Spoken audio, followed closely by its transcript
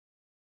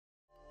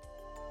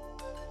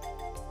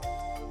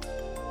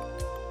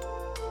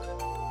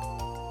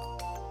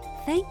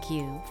Thank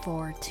you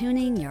for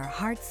tuning your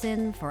hearts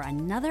in for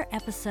another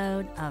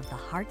episode of the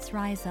Hearts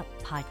Rise Up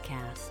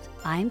podcast.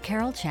 I'm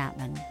Carol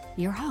Chapman,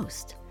 your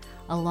host.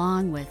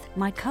 Along with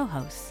my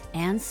co-hosts,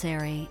 Ann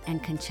Sari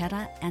and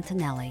Conchetta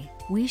Antonelli,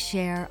 we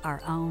share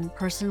our own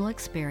personal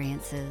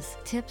experiences,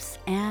 tips,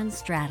 and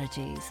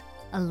strategies,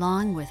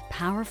 along with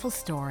powerful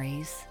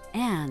stories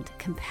and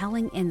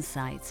compelling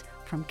insights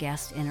from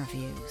guest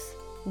interviews.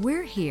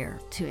 We're here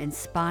to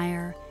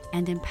inspire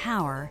and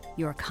empower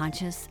your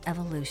conscious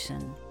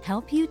evolution,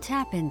 help you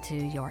tap into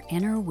your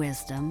inner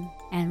wisdom,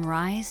 and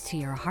rise to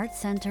your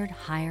heart-centered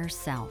higher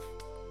self.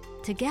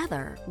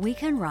 Together, we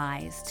can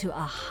rise to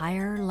a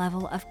higher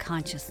level of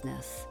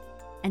consciousness,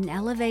 an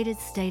elevated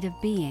state of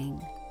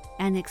being,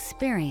 and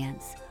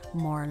experience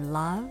more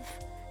love,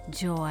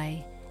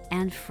 joy,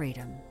 and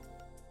freedom.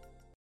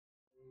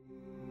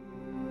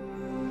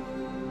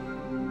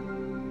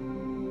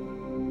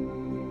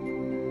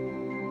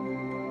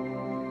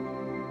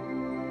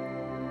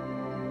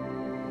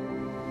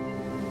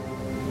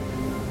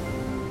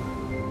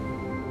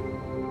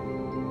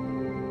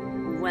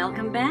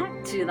 Welcome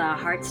back to the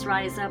Hearts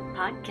Rise Up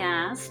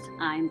podcast.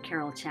 I'm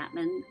Carol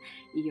Chapman,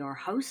 your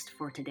host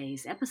for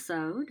today's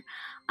episode.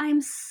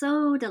 I'm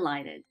so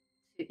delighted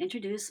to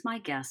introduce my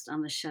guest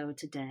on the show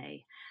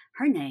today.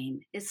 Her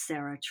name is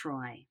Sarah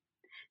Troy.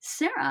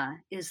 Sarah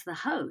is the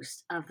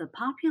host of the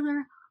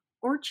popular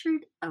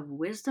Orchard of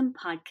Wisdom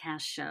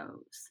podcast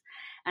shows.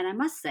 And I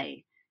must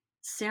say,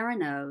 Sarah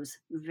knows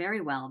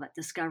very well that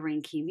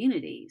discovering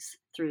communities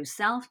through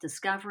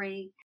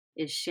self-discovery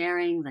is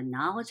sharing the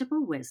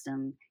knowledgeable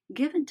wisdom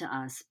given to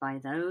us by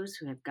those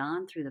who have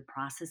gone through the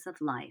process of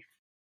life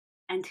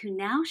and who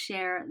now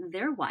share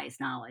their wise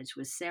knowledge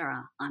with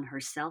Sarah on her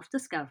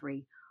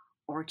self-discovery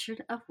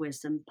Orchard of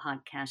Wisdom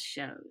podcast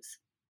shows.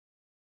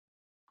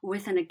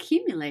 With an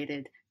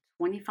accumulated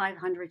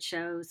 2,500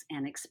 shows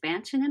and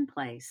expansion in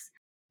place,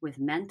 with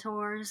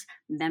mentors,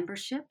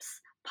 memberships,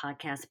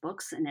 podcast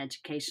books, and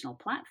educational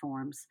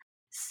platforms,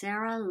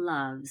 Sarah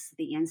loves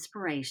the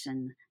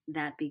inspiration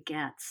that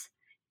begets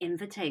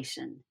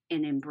invitation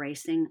in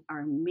embracing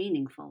our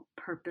meaningful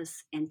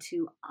purpose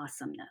into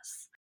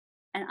awesomeness.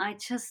 And I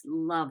just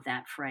love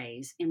that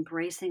phrase,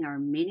 embracing our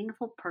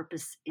meaningful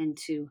purpose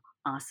into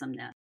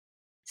awesomeness.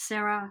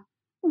 Sarah,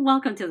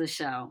 welcome to the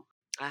show.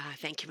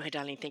 Thank you, my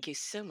darling. Thank you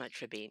so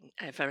much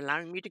for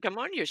allowing me to come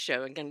on your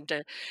show.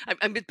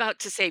 I'm about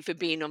to say for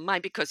being on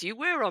mine because you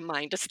were on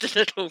mine just a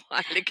little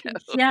while ago.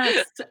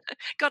 Yes,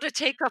 Got to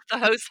take off the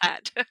host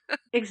hat.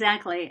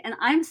 exactly. And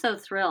I'm so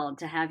thrilled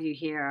to have you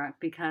here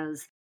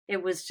because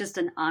it was just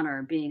an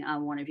honor being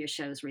on one of your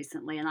shows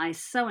recently. And I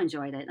so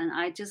enjoyed it. And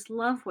I just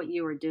love what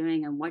you are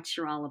doing and what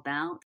you're all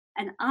about.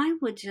 And I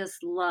would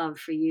just love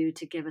for you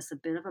to give us a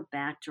bit of a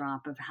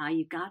backdrop of how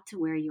you got to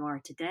where you are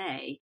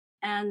today.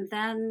 And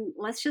then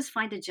let's just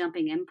find a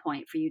jumping in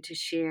point for you to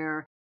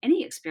share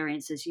any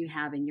experiences you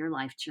have in your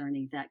life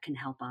journey that can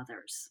help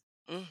others.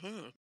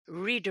 hmm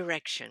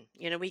Redirection.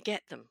 We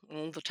get them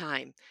all the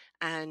time.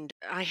 And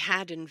I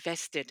had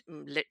invested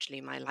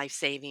literally my life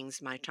savings,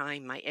 my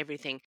time, my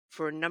everything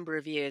for a number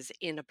of years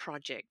in a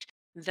project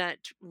that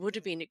would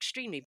have been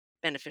extremely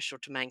beneficial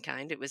to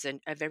mankind. It was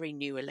a very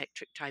new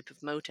electric type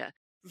of motor,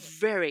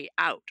 very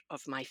out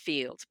of my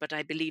field, but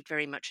I believed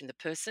very much in the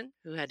person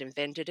who had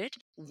invented it,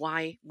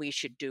 why we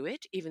should do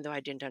it, even though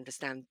I didn't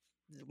understand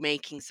the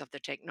makings of the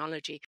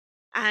technology.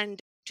 And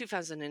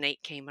 2008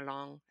 came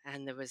along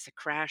and there was a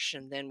crash,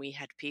 and then we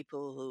had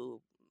people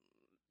who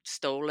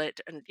stole it,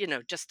 and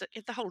just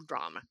the whole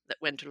drama that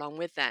went along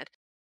with that.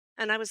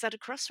 And I was at a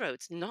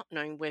crossroads, not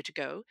knowing where to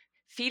go,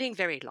 feeling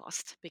very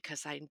lost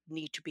because I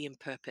need to be in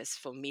purpose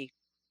for me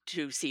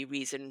to see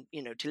reason,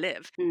 to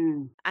live.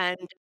 Mm.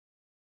 And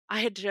I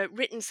had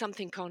written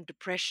something called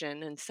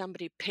Depression, and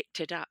somebody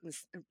picked it up and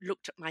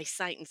looked at my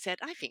site and said,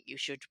 I think you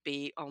should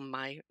be on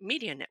my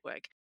media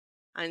network.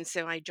 And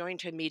so I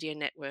joined her media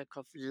network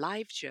of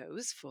live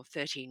shows for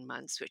 13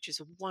 months, which is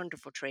a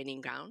wonderful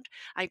training ground.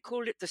 I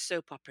call it the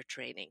soap opera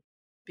training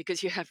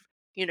because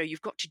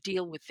you've got to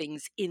deal with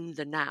things in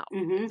the now.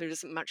 Hmm. There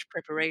isn't much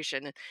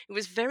preparation. And it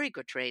was very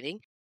good training.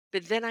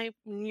 But then I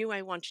knew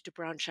I wanted to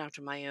branch out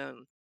on my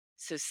own.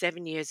 So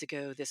 7 years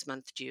ago, this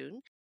month,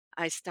 June,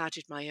 I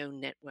started my own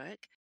network.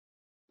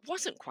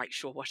 Wasn't quite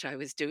sure what I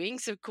was doing.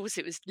 So, of course,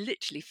 it was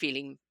literally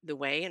feeling the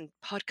way. And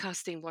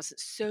podcasting wasn't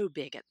so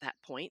big at that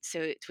point.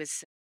 So it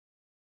was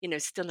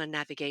still a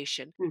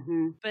navigation,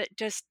 Hmm. but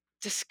just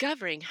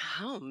discovering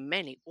how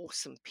many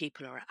awesome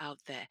people are out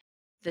there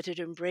that had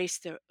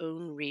embraced their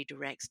own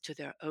redirects to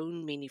their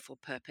own meaningful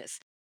purpose.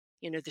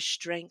 The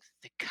strength,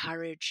 the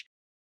courage,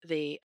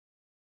 the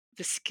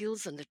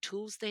skills and the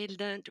tools they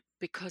learned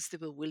because they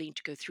were willing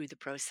to go through the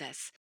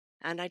process.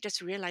 And I just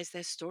realized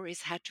their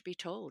stories had to be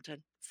told.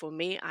 And for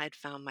me, I'd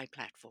found my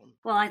platform.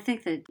 Well, I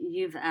think that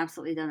you've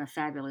absolutely done a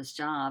fabulous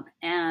job,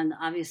 and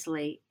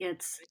obviously,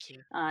 Thank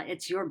you.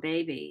 it's your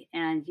baby,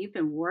 and you've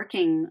been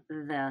working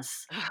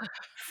this.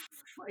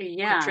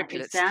 Yeah,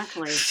 Quadruplets.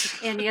 exactly.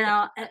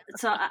 And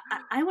so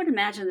I would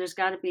imagine there's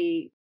got to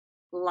be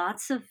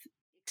lots of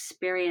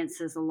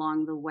experiences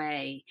along the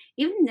way,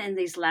 even in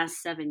these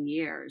last 7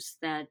 years,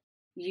 that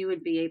you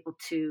would be able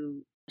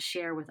to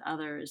share with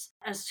others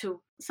as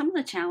to some of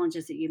the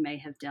challenges that you may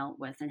have dealt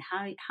with and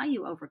how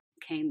you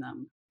overcame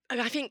them?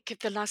 And I think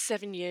the last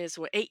 7 years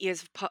or 8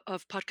 years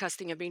of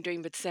podcasting I've been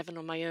doing with Seven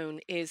on my own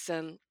is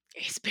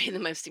it's been the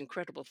most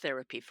incredible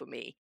therapy for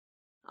me.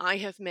 I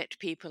have met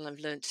people and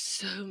learned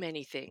so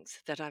many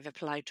things that I've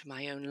applied to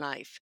my own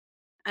life.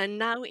 And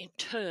now, in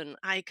turn,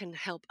 I can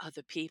help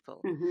other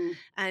people. Hmm.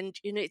 And,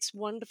 it's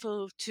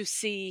wonderful to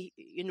see,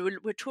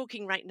 we're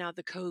talking right now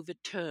the COVID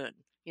turn,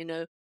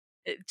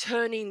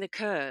 turning the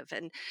curve.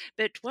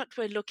 But what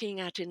we're looking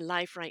at in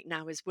life right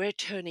now is we're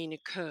turning a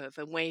curve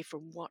away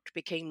from what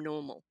became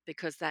normal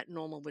because that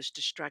normal was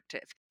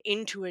destructive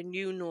into a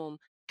new norm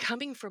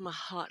coming from a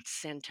heart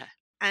center.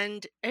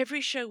 And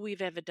every show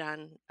we've ever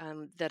done,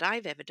 that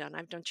I've ever done,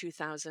 I've done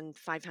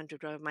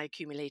 2,500 of my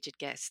accumulated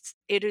guests.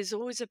 It is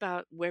always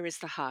about where is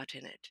the heart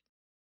in it?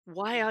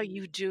 Why are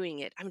you doing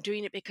it? I'm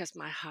doing it because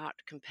my heart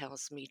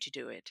compels me to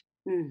do it.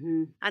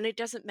 Hmm. And it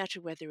doesn't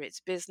matter whether it's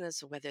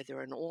business or whether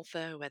they're an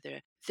author, whether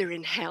they're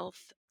in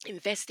health,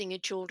 investing in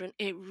children.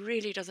 It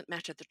really doesn't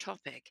matter the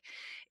topic.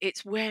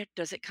 It's where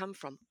does it come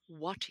from?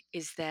 What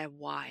is their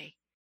why?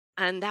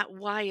 And that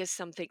why is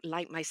something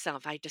like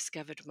myself. I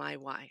discovered my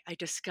why. I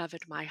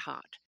discovered my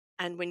heart.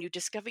 And when you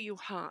discover your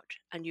heart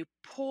and you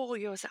pour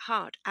your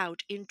heart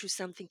out into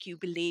something you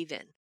believe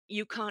in,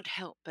 you can't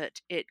help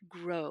but it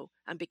grow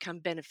and become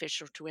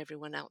beneficial to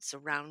everyone else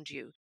around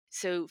you.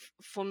 So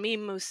for me,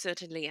 most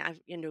certainly,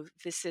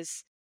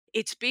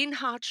 it's been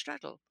hard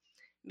struggle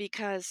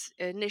because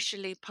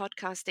initially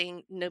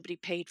podcasting, nobody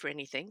paid for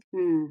anything.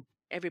 Mm.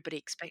 Everybody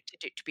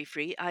expected it to be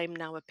free. I am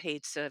now a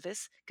paid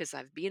service because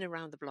I've been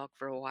around the block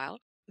for a while,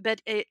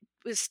 but it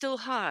was still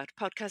hard.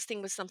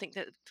 Podcasting was something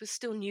that was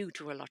still new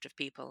to a lot of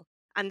people.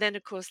 And then,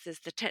 of course, there's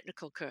the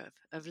technical curve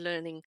of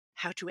learning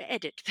how to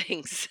edit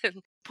things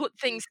and put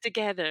things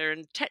together,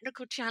 and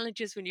technical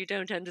challenges when you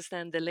don't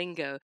understand the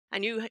lingo.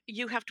 And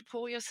you have to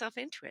pour yourself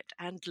into it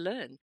and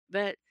learn.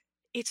 But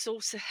it's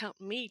also helped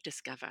me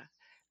discover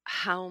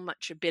how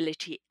much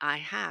ability I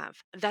have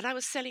that I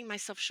was selling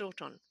myself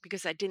short on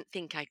because I didn't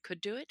think I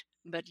could do it,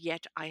 but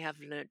yet I have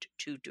learned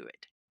to do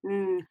it.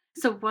 Mm.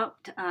 So, what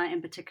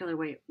in particular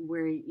way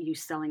were you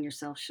selling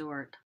yourself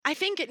short? I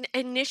think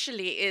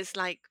initially is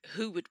like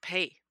who would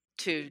pay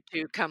to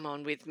come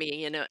on with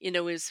me.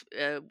 Is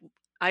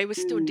I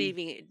was still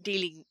Mm.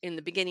 dealing in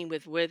the beginning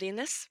with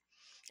worthiness.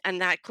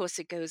 And that, of course,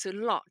 it goes a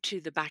lot to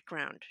the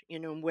background,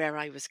 and where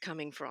I was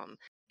coming from.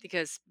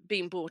 Because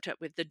being brought up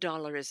with the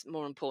dollar is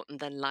more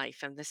important than life.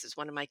 And this is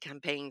one of my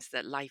campaigns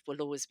that life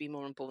will always be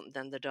more important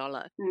than the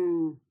dollar.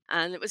 Mm.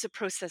 And it was a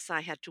process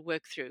I had to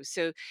work through.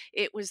 So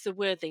it was the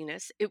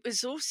worthiness. It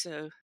was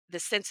also the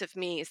sense of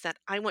me is that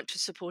I want to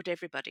support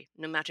everybody,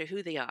 no matter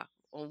who they are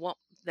or what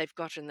they've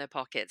got in their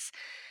pockets.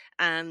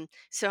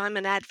 So I'm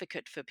an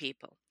advocate for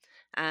people,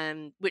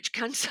 which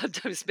can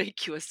sometimes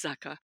make you a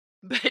sucker.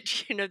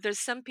 But there's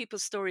some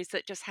people's stories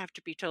that just have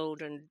to be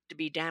told and to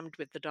be damned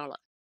with the dollar.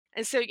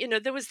 And so,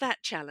 there was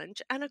that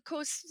challenge. And of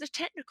course, the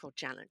technical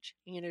challenge,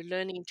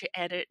 learning to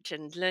edit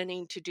and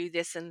learning to do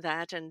this and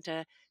that. And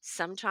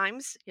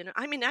sometimes,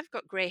 I mean, I've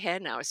got gray hair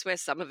now. I swear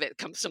some of it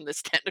comes from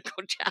this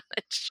technical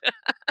challenge.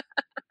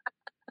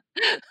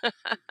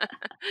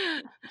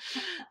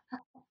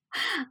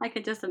 I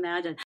could just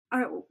imagine.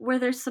 Were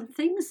there some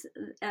things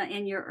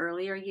in your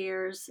earlier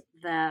years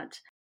that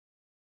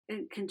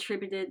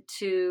contributed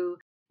to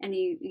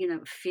any,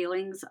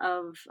 feelings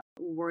of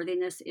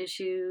worthiness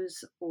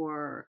issues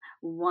or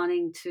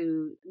wanting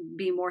to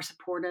be more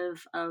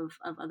supportive of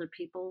other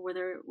people? Were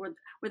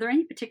there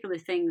any particular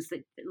things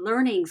that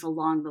learnings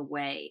along the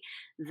way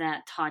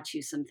that taught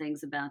you some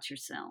things about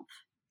yourself?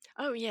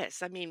 Oh,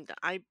 yes. I mean,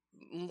 I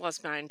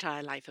was my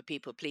entire life a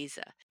people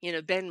pleaser,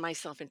 bend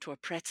myself into a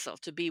pretzel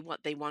to be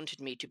what they wanted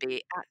me to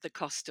be at the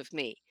cost of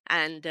me.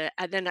 And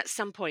then at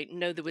some point,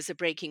 no, there was a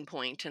breaking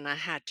point and I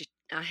had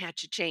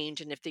to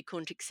change. And if they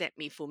couldn't accept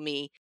me for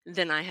me,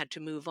 then I had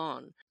to move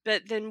on.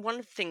 But then one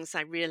of the things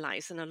I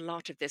realized, and a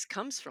lot of this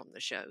comes from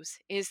the shows,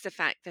 is the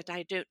fact that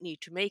I don't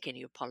need to make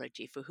any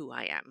apology for who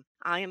I am.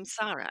 I am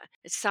Sarah.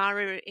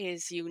 Sarah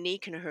is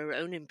unique in her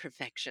own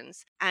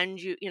imperfections. And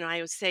I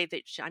always say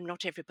that I'm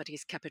not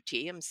everybody's cup of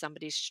tea. I'm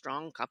somebody's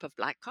strong cup of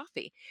black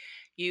coffee.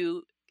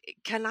 You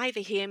can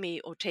either hear me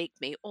or take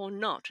me or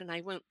not, and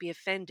I won't be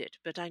offended.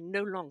 But I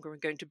no longer am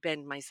going to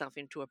bend myself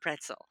into a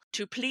pretzel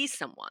to please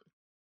someone.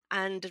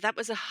 And that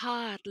was a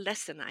hard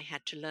lesson I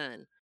had to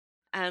learn,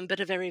 but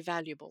a very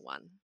valuable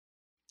one.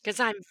 Because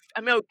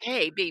I'm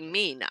okay being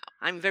me now.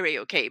 I'm very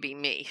okay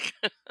being me.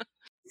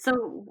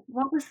 So,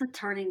 what was the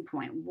turning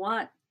point?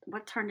 What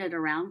turned it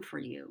around for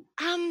you?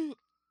 um,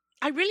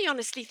 I really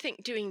honestly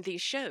think doing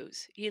these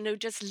shows,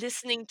 just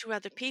listening to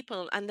other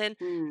people and then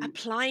Mm.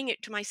 applying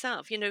it to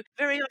myself.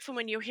 Very often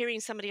when you're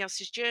hearing somebody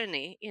else's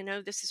journey,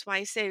 this is why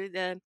I say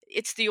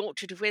it's the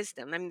orchard of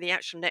wisdom. I mean, the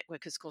actual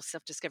network is called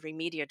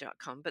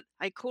selfdiscoverymedia.com, but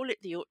I call it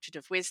the orchard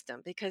of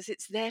wisdom because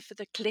it's there for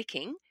the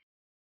clicking.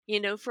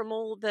 from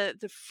all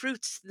the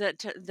fruits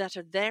that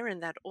are there in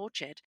that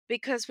orchard.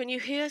 Because when you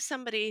hear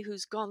somebody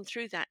who's gone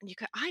through that, and you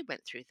go, I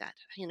went through that,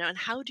 and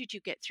how did you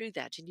get through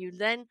that? And you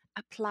then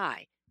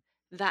apply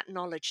that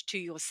knowledge to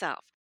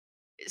yourself,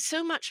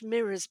 so much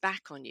mirrors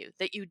back on you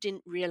that you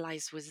didn't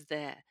realize was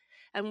there.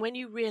 And when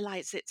you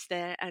realize it's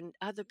there and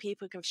other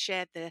people have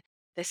shared their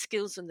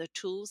skills and their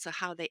tools of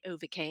how they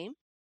overcame,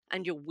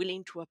 and you're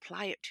willing to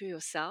apply it to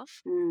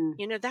yourself,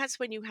 Mm. that's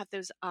when you have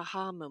those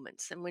aha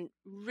moments. And when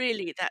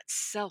really that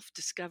self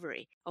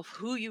discovery of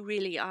who you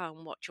really are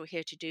and what you're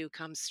here to do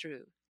comes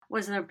through.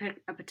 Was there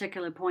a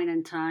particular point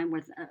in time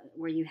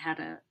where you had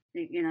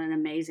an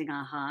amazing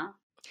aha?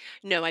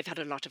 No, I've had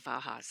a lot of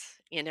ahas.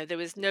 There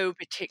was no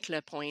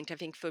particular point. I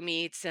think for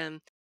me, it's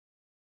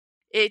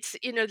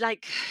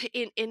like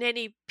in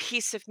any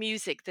piece of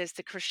music, there's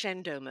the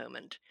crescendo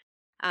moment,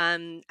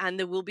 and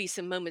there will be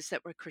some moments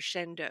that were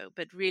crescendo,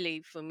 but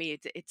really for me,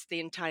 it's the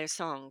entire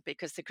song,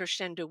 because the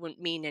crescendo wouldn't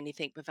mean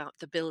anything without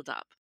the build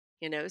up.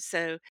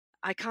 So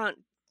I can't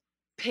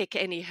pick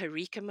any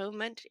Harika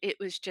moment. It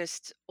was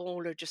just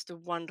all or just a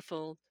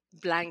wonderful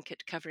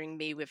blanket covering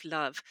me with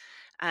love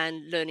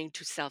and learning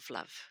to self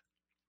love.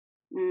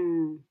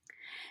 Mm.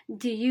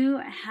 Do you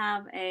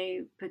have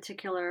a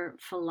particular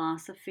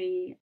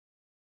philosophy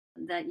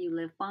that you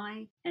live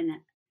by, and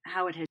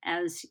how it has,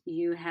 as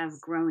you have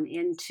grown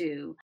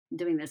into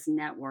doing this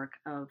network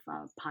of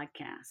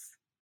podcasts?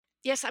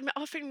 Yes, I'm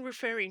often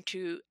referring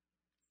to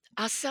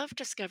our self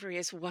discovery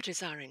as what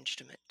is our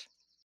instrument.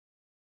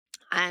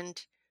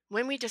 And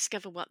when we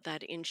discover what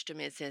that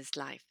instrument is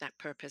life, that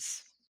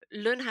purpose,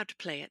 learn how to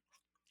play it,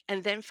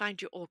 and then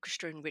find your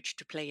orchestra in which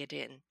to play it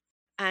in.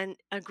 And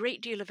a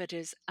great deal of it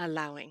is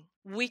allowing.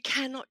 We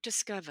cannot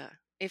discover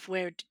if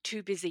we're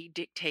too busy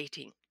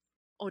dictating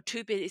or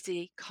too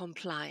busy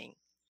complying.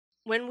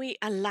 When we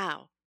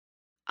allow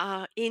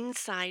our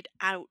inside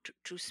out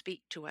to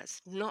speak to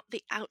us, not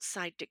the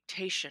outside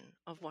dictation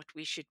of what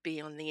we should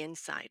be on the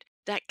inside,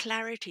 that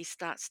clarity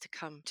starts to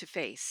come to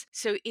face.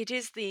 So it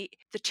is the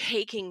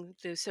taking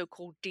the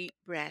so-called deep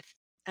breath,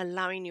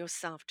 allowing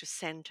yourself to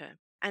center.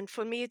 And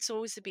for me, it's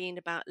always been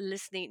about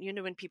listening.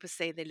 When people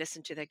say they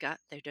listen to their gut,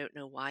 they don't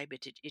know why,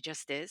 but it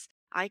just is.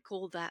 I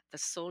call that the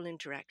soul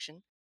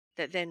interaction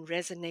that then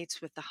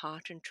resonates with the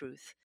heart and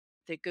truth,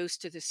 that goes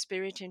to the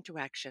spirit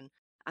interaction,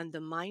 and the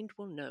mind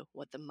will know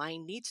what the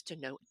mind needs to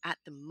know at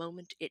the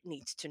moment it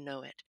needs to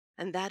know it.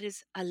 And that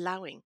is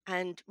allowing.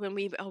 And when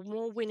we are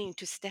more willing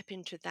to step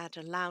into that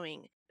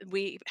allowing,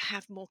 we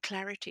have more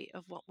clarity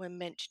of what we're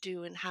meant to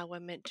do and how we're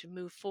meant to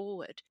move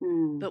forward.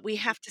 Mm. But we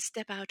have to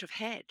step out of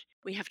head.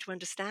 We have to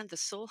understand the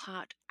soul,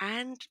 heart,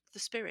 and the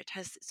spirit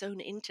has its own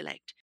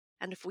intellect.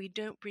 And if we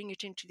don't bring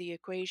it into the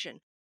equation,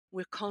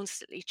 we're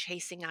constantly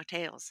chasing our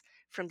tails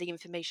from the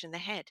information in the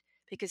head,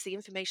 because the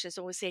information is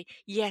always saying,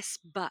 yes,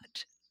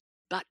 but.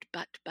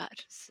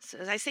 So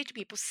as I say to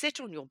people,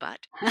 sit on your butt.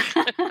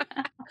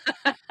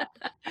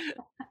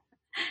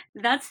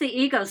 That's the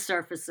ego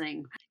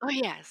surfacing. Oh,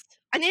 yes.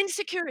 An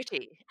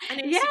insecurity. An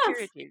Yes,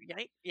 insecurity,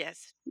 right?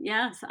 Yes.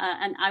 yes,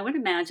 and I would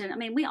imagine. I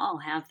mean, we all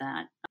have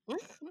that.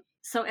 Mhm.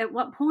 So, at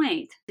what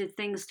point did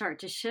things start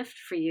to shift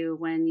for you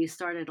when you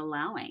started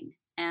allowing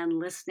and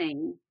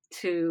listening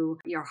to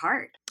your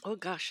heart? Oh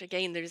gosh,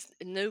 again, there's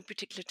no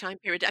particular time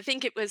period. I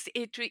think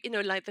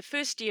like the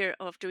first year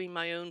of doing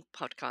my own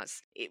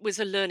podcast, it was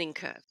a learning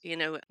curve.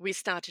 We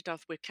started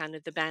off with kind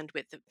of the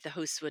bandwidth that the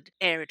hosts would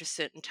air at a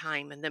certain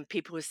time, and then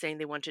people were saying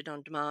they wanted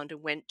on demand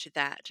and went to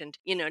that. And,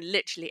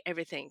 literally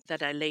everything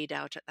that I laid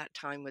out at that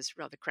time was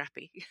rather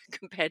crappy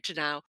compared to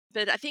now.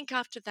 But I think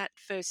after that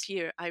first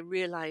year, I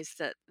realized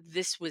that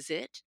this was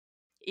it,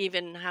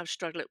 even how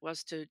struggle it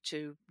was to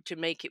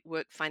make it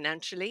work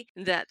financially,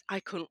 that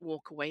I couldn't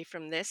walk away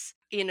from this,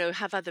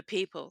 have other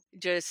people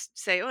just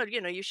say, oh,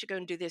 you should go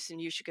and do this and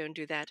you should go and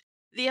do that.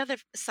 The other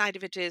side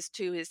of it is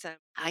too is that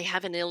I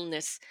have an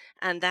illness,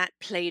 and that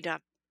played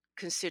up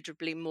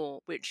considerably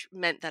more, which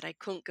meant that I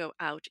couldn't go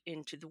out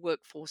into the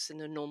workforce in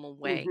a normal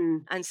way. Hmm.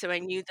 And so I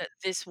knew that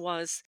this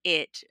was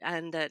it,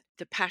 and that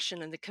the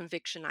passion and the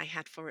conviction I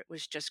had for it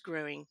was just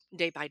growing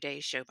day by day,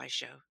 show by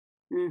show.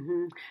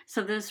 Hmm.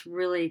 So, this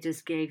really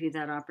just gave you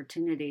that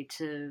opportunity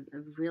to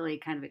really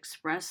kind of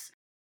express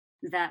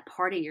that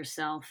part of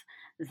yourself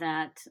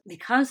that,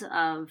 because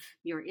of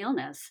your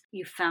illness,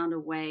 you found a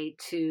way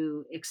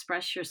to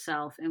express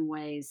yourself in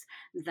ways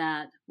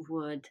that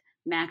would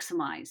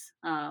maximize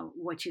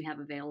what you have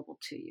available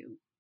to you.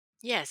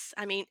 Yes,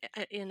 I mean,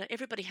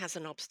 everybody has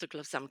an obstacle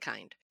of some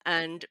kind,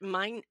 and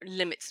mine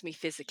limits me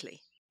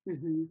physically.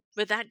 Hmm.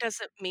 But that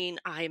doesn't mean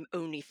I am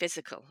only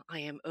physical. I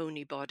am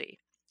only body.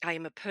 I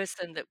am a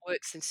person that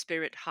works in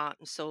spirit, heart,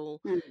 and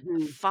soul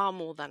Hmm. far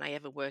more than I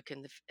ever work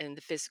in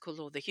the physical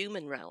or the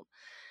human realm.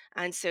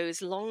 And so,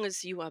 as long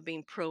as you are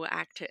being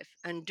proactive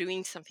and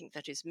doing something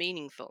that is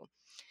meaningful,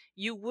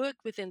 you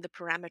work within the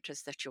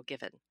parameters that you're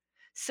given.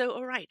 So,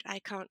 all right, I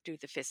can't do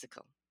the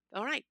physical.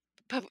 All right,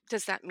 but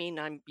does that mean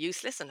I'm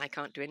useless and I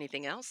can't do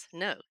anything else?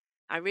 No.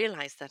 I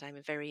realize that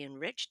I'm very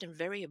enriched and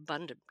very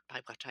abundant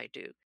by what I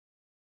do,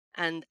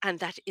 and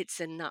that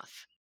it's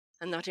enough.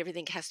 and not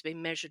everything has to be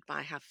measured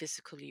by how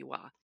physical you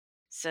are.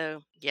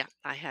 So yeah,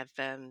 I have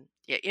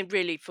yeah, it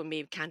really for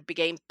me kind of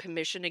became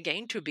permission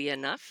again to be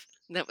enough.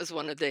 That was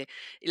one of the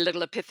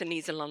little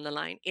epiphanies along the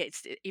line.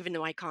 It's even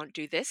though I can't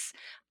do this,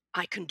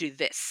 I can do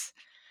this.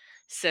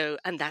 So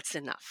and that's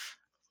enough.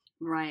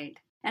 Right.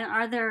 And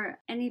are there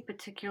any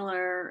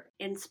particular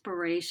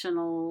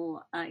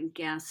inspirational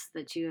guests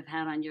that you have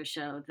had on your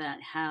show that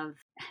have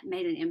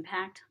made an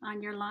impact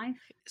on your life?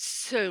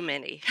 So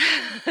many.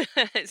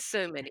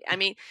 So many. I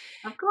mean,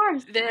 Of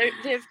course. there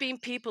have been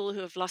people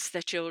who have lost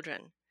their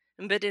children,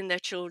 but in their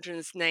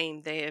children's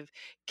name, they have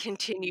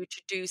continued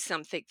to do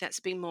something that's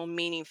been more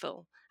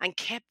meaningful and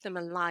kept them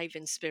alive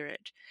in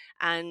spirit.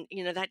 And,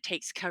 that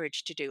takes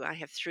courage to do. I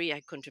have three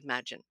I couldn't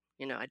imagine.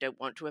 I don't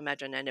want to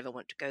imagine. I never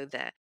want to go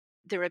there.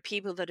 There are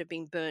people that have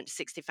been burnt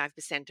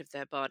 65% of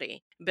their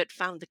body, but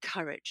found the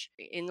courage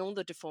in all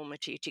the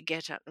deformity to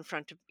get up in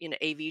front of,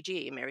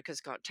 AVG,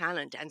 America's Got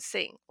Talent, and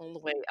sing all the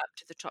way up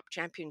to the top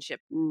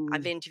championship.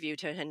 I've Mm,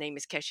 interviewed her. Her name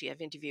is Keshi. I've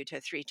interviewed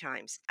her three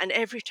times. And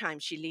every time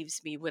she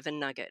leaves me with a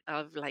nugget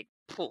of like,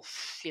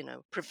 poof,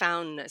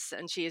 profoundness.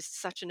 And she is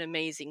such an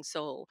amazing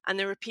soul. And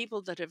there are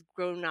people that have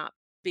grown up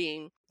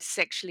being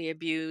sexually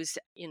abused,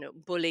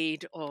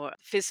 bullied or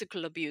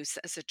physical abuse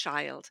as a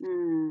child.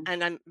 mm,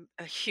 And I'm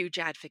a huge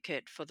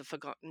advocate for the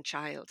forgotten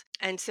child.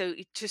 And so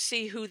to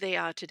see who they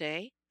are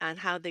today and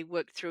how they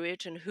work through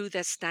it and who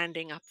they're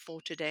standing up for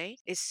today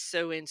is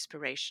so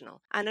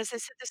inspirational. And as I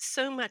said, there's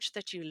so much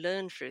that you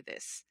learn through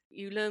this.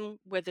 You learn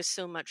where there's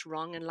so much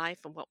wrong in life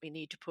and what we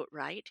need to put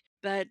right.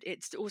 But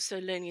it's also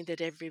learning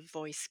that every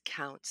voice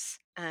counts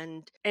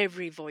and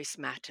every voice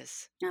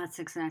matters. that's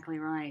exactly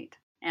right.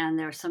 And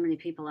there are so many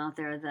people out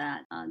there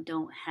that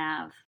don't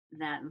have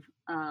that,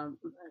 uh,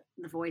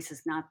 the voice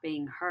is not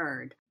being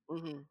heard.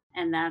 Hmm.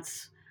 And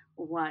that's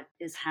what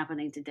is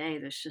happening today.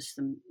 There's just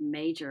some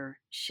major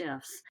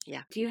shifts.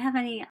 Yeah. Do you have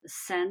any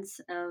sense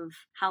of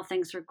how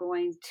things are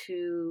going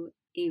to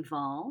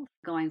evolve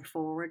going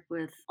forward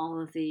with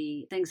all of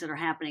the things that are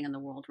happening in the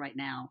world right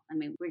now? I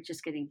mean, we're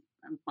just getting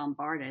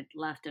bombarded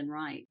left and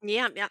right.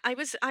 Yeah, yeah.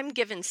 I'm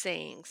given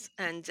sayings,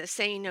 and a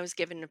saying I was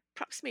given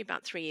approximately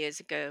about 3 years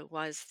ago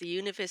was the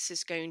universe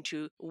is going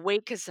to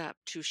wake us up,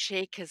 to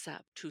shake us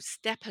up, to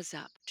step us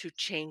up, to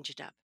change it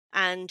up.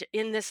 And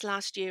in this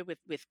last year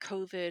with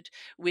COVID,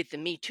 with the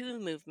Me Too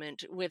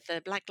movement, with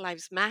the Black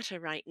Lives Matter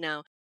right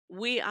now,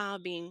 we are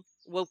being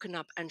woken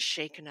up and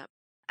shaken up.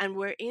 And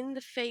we're in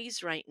the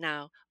phase right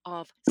now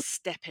of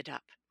step it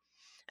up.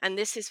 And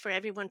this is for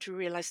everyone to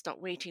realize stop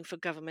waiting for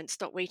government,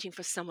 stop waiting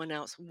for someone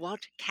else.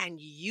 What can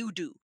you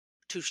do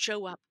to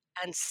show up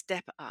and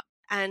step up?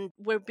 And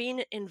we're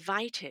being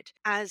invited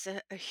as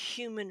a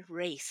human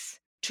race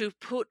to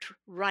put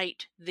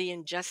right the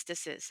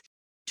injustices,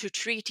 to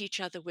treat each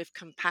other with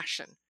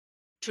compassion,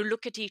 to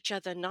look at each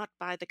other not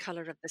by the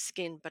color of the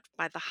skin, but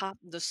by the heart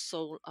and the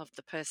soul of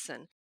the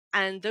person.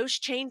 And those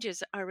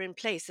changes are in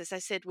place. As I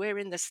said, we're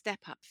in the step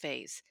up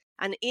phase.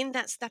 And in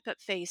that step up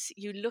phase,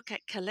 you look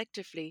at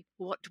collectively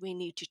what do we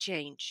need to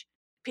change.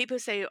 People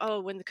say,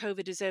 oh, when the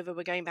COVID is over,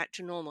 we're going back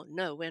to normal.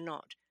 No, we're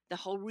not. The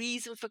whole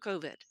reason for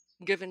COVID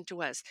given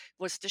to us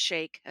was to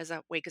shake us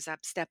up, wake us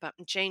up, step up,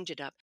 and change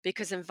it up.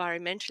 Because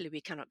environmentally,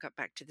 we cannot go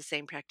back to the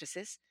same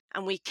practices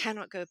and we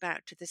cannot go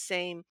back to the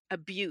same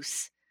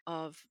abuse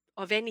of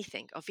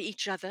anything, of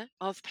each other,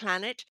 of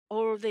planet,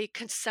 or the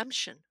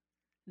consumption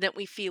that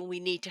we feel we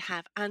need to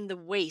have, and the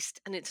waste.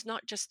 And it's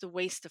not just the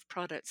waste of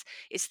products,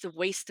 it's the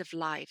waste of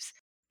lives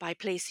by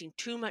placing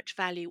too much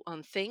value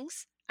on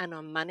things and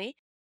on money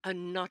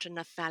and not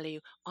enough value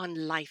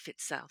on life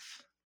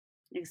itself.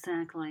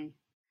 Exactly.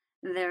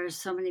 There's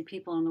so many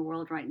people in the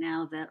world right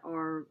now that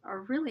are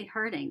really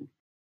hurting,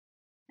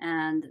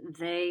 and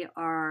they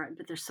are.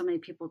 But there's so many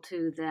people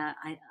too that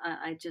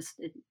I just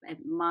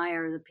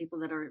admire the people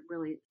that are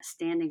really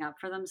standing up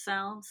for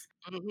themselves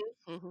Hmm.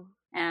 Hmm.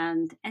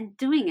 and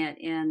doing it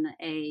in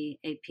a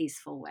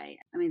peaceful way.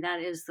 I mean,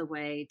 that is the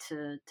way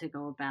to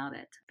go about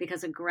it,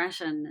 because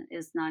aggression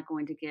is not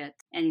going to get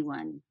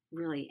anyone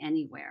really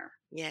anywhere.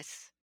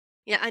 Yes.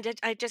 Yeah,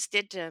 I just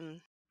did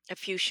a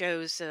few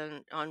shows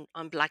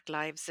on Black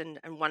lives, and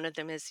one of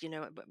them is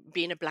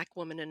being a Black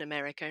woman in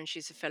America, and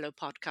she's a fellow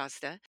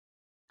podcaster.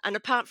 And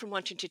apart from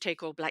wanting to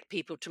take all Black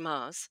people to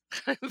Mars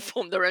and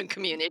form their own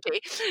community,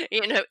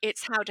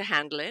 it's how to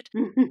handle it.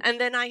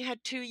 And then I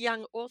had two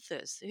young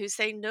authors who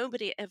say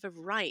nobody ever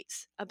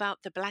writes about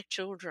the Black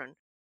children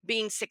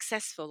being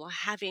successful or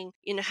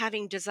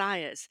having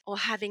desires or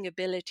having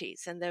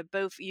abilities. And they're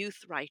both youth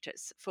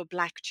writers for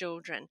Black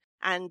children.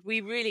 And we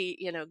really,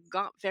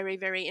 got very,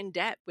 very in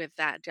depth with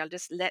that. I'll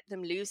just let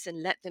them loose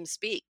and let them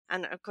speak.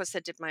 And of course, I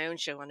did my own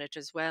show on it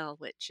as well,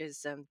 which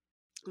is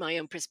my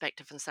own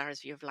perspective and Sarah's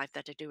view of life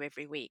that I do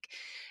every week.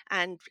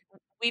 And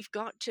we've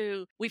got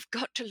to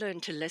learn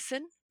to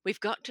listen. We've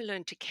got to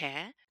learn to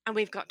care, and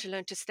we've got to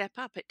learn to step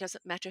up. It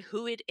doesn't matter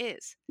who it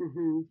is.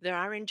 Hmm. There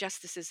are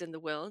injustices in the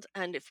world,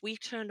 and if we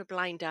turn a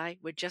blind eye,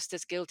 we're just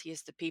as guilty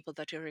as the people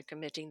that are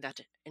committing that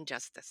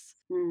injustice.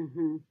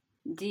 Hmm.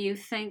 Do you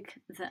think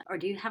that, or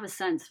do you have a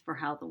sense for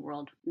how the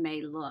world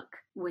may look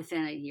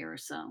within a year or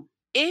so?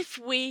 If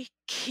we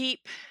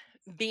keep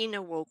being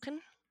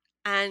awoken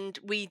and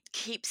we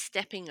keep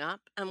stepping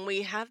up and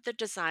we have the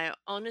desire,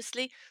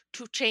 honestly,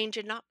 to change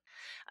it up.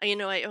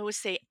 I always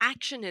say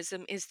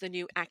actionism is the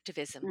new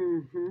activism.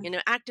 Hmm.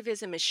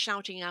 Activism is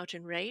shouting out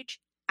in rage,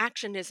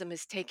 actionism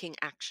is taking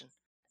action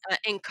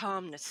in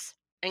calmness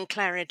and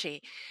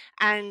clarity.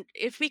 And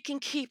if we can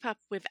keep up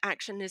with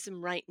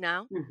actionism right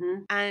now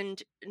Hmm.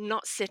 and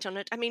not sit on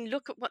it, I mean,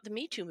 look at what the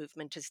Me Too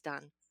movement has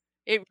done.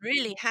 It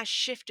really has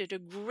shifted a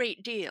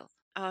great deal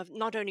of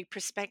not only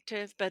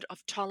perspective, but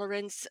of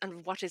tolerance and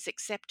of what is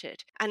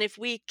accepted. And if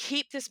we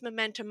keep this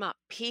momentum up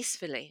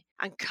peacefully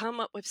and come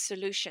up with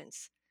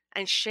solutions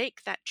and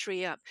shake that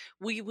tree up,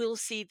 we will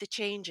see the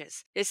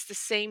changes. It's the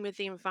same with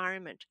the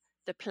environment.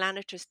 The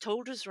planet has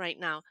told us right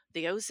now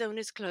the ozone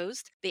is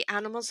closed, the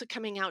animals are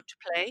coming out to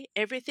play,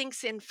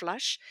 everything's in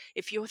flush.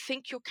 If you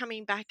think you're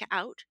coming back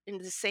out in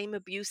the same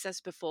abuse as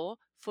before,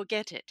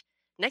 forget it.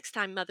 Next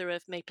time, Mother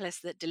Earth may press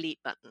that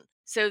delete button.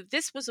 So,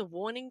 this was a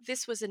warning.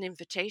 This was an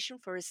invitation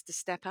for us to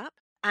step up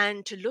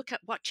and to look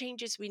at what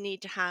changes we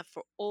need to have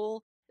for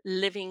all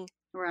living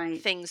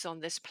Right. things on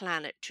this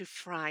planet to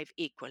thrive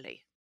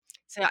equally.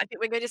 So, I think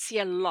we're going to see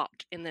a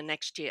lot in the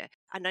next year.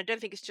 And I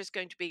don't think it's just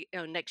going to be,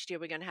 oh, next year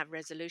we're going to have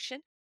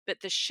resolution. But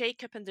the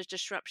shakeup and the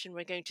disruption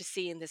we're going to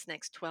see in this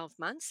next 12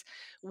 months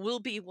will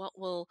be what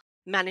will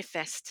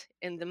manifest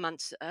in the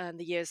months and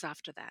the years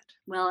after that.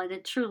 Well, and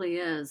it truly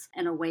is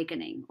an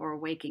awakening or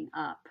waking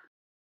up.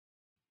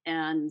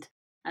 And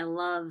I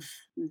love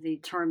the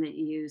term that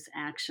you use,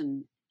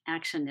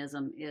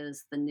 actionism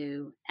is the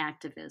new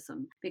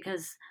activism,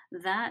 because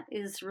that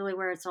is really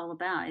where it's all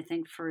about. I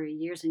think for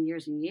years and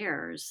years and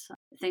years,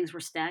 things were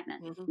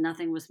stagnant. Hmm.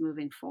 Nothing was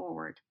moving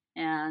forward.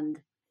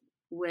 And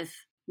with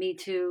Me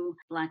Too,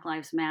 Black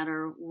Lives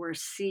Matter, we're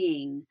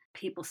seeing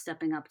people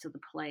stepping up to the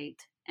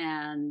plate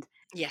and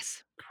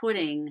Yes.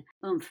 putting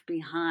oomph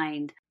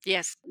behind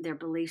Yes. their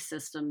belief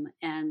system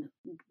and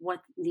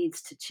what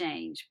needs to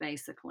change,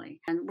 basically.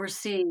 And we're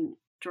seeing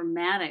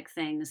dramatic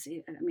things,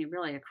 I mean,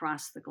 really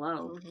across the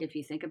globe, Hmm. if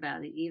you think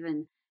about it,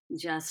 even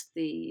just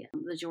the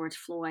George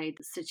Floyd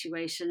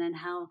situation and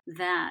how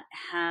that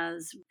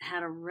has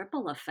had a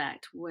ripple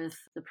effect with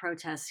the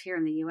protests here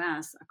in the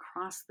US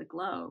across the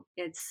globe.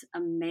 It's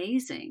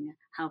amazing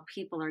how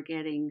people are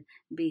getting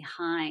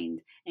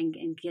behind and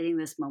getting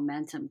this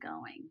momentum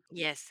going.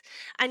 Yes.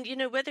 And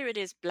whether it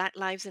is Black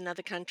lives in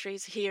other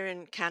countries, here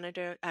in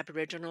Canada,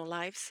 Aboriginal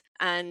lives,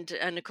 and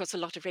of course, a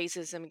lot of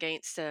racism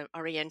against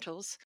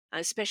Orientals,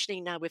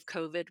 especially now with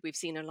COVID, we've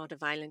seen a lot of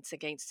violence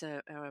against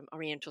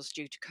Orientals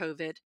due to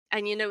COVID.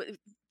 And,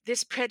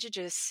 this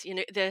prejudice,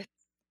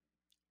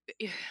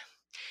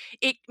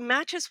 it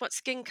matters what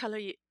skin color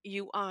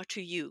you are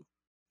to you,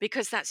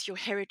 because that's your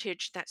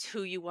heritage, that's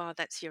who you are,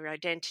 that's your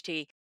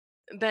identity.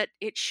 But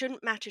it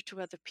shouldn't matter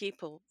to other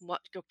people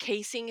what your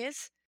casing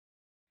is.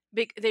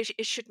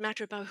 It should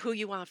matter about who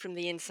you are from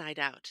the inside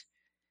out.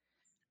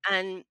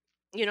 And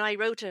I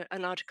wrote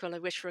an article, I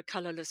wish for a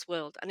colorless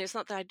world, and it's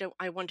not that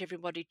I want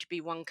everybody to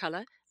be one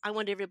color. I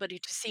want everybody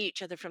to see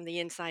each other from the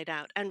inside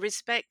out and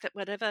respect that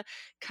whatever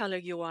color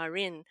you are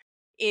in,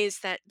 is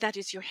that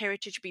is your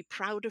heritage. Be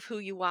proud of who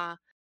you are,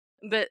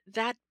 but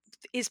that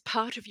is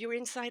part of your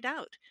inside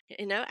out,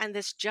 and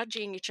this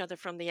judging each other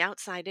from the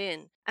outside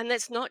in. And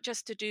that's not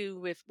just to do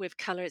with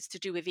color, it's to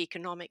do with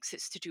economics,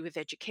 it's to do with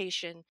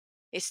education,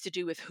 it's to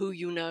do with who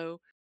you know,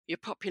 your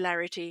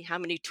popularity, how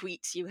many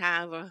tweets you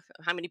have, or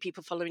how many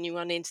people following you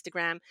on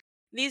Instagram.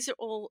 These are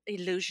all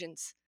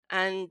illusions,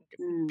 and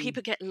Mm.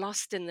 people get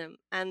lost in them,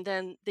 and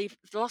then they've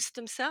lost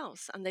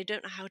themselves and they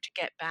don't know how to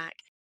get back.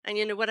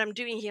 And what I'm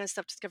doing here on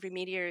Self Discovery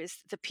Media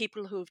is the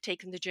people who have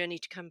taken the journey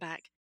to come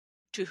back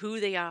to who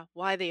they are,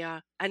 why they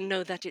are, and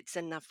know that it's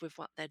enough with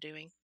what they're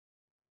doing.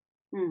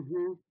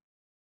 Hmm.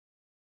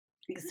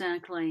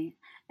 Exactly.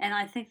 And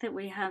I think that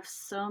we have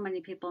so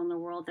many people in the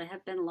world that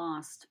have been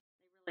lost.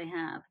 They really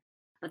have.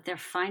 But they're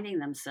finding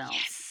themselves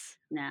Yes.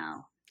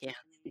 now. Yeah.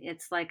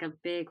 It's like a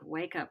big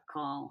wake up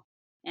call.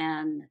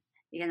 And,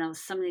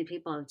 so many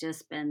people have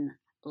just been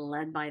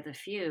led by the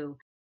few.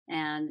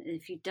 And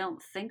if you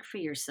don't think for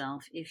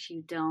yourself, if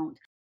you don't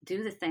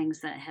do the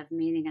things that have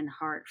meaning and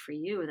heart for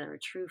you, that are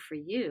true for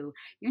you,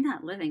 you're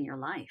not living your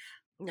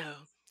life.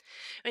 No.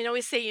 I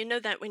always say,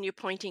 that when you're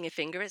pointing a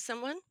finger at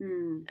someone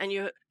Hmm. and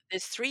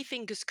there's three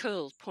fingers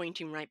curled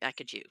pointing right back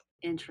at you.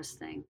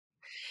 Interesting.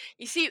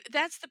 You see,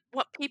 that's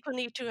what people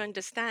need to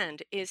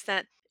understand is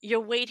that you're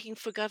waiting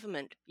for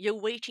government. You're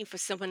waiting for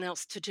someone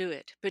else to do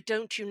it. But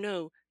don't you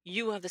know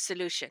you are the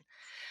solution?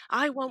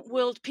 I want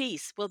world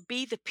peace. Well,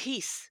 be the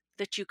peace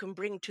that you can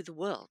bring to the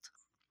world.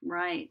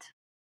 Right.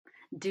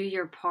 Do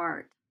your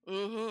part.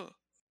 Hmm.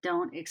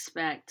 Don't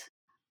expect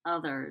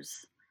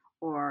others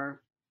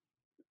or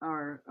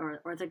or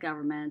the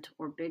government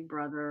or big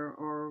brother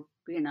or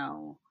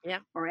Yeah.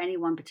 or any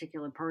one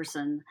particular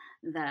person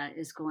that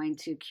is going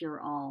to cure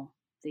all.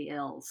 the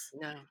ills,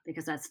 No,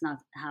 because that's not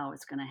how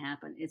it's going to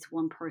happen. It's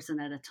one person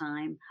at a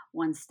time,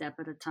 one step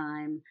at a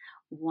time,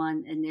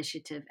 one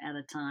initiative at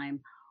a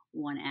time,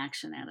 one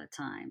action at a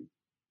time.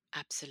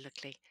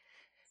 absolutely.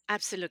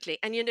 Absolutely.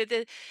 And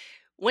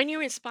when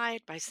you're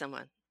inspired by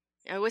someone,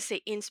 I always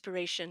say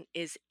inspiration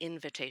is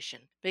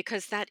invitation,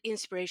 because that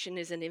inspiration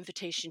is an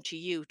invitation to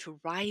you to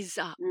rise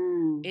up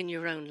Mm. in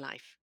your own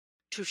life,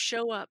 to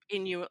show up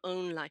in your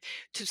own life,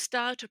 to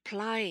start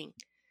applying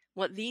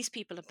what these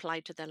people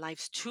apply to their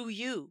lives to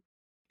you.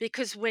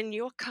 Because when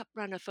your cup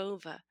runneth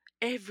over,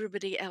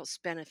 everybody else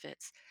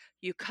benefits.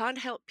 You can't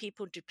help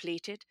people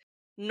depleted,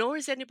 nor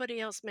is anybody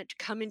else meant to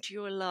come into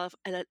your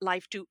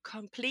life to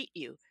complete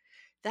you.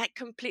 That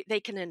complete They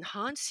can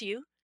enhance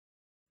you,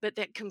 but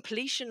that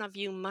completion of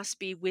you must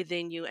be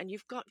within you, and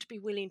you've got to be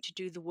willing to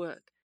do the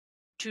work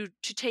to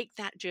take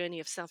that journey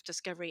of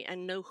self-discovery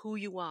and know who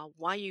you are,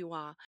 why you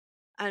are,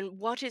 and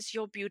what is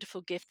your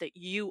beautiful gift that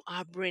you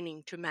are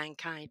bringing to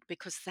mankind,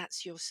 because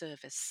that's your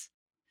service.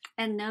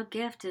 And no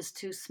gift is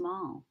too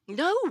small.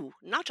 No,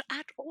 not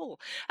at all.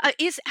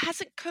 Is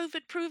Hasn't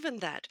COVID proven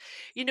that?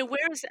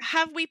 Whereas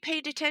have we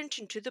paid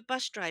attention to the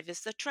bus drivers,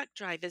 the truck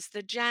drivers,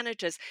 the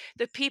janitors,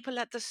 the people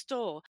at the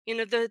store,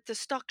 the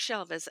stock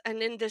shelvers,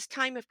 and in this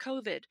time of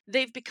COVID,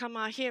 they've become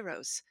our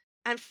heroes.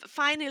 And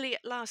finally,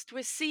 at last,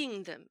 we're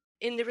seeing them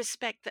in the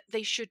respect that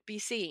they should be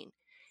seen.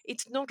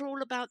 It's not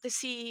all about the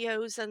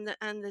CEOs and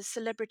the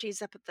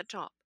celebrities up at the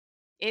top.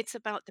 It's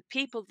about the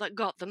people that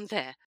got them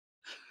there.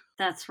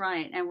 That's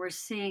right. And we're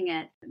seeing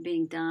it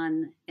being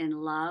done in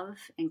love,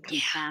 in Yeah,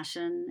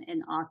 compassion,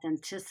 in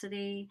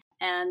authenticity,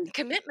 and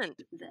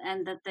commitment.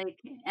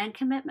 and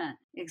commitment.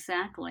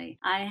 Exactly.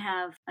 I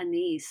have a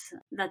niece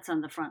that's on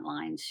the front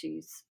line.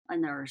 She's a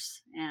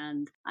nurse,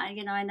 and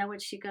I know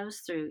what she goes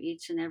through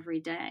each and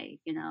every day,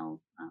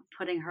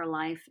 putting her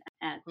life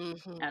at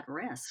Hmm. at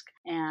risk.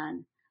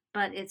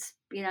 But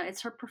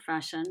it's her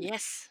profession,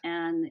 Yes.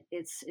 and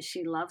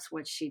she loves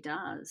what she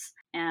does,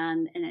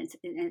 and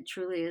it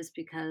truly is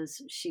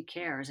because she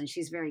cares, and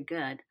she's very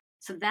good.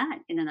 So that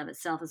in and of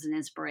itself is an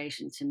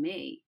inspiration to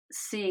me,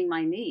 seeing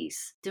my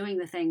niece doing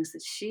the things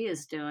that she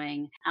is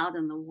doing out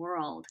in the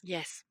world,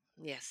 Yes,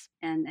 yes,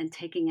 and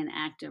taking an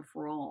active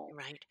role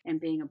right. and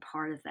being a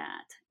part of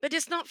that. But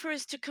it's not for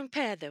us to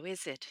compare, though,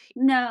 is it?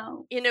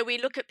 No. We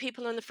look at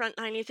people on the front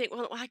line and you think,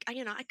 well, I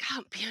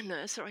can't be a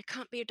nurse, or I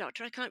can't be a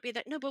doctor, I can't be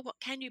that. No, but what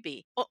can you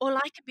be? All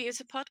I can be is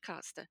a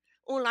podcaster.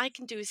 All I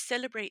can do is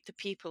celebrate the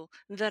people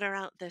that are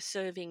out there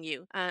serving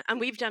you. And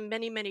we've done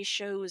many, many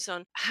shows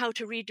on how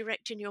to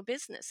redirect in your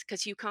business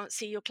because you can't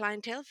see your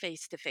clientele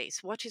face to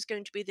face. What is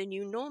going to be the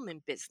new norm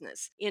in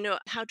business?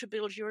 How to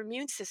build your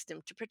immune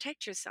system to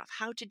protect yourself,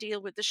 how to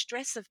deal with the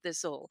stress of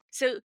this all.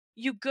 So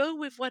you go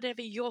with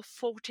whatever your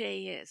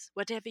forte is,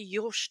 whatever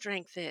your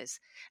strength is,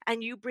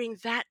 and you bring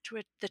that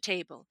to the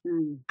table.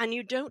 Mm, And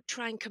you don't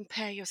try and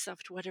compare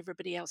yourself to what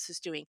everybody else is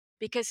doing,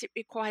 because it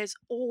requires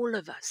all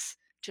of us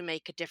to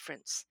make a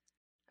difference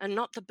and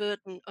not the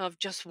burden of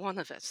just one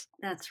of us.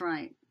 that's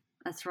right.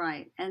 That's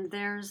right. And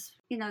there's,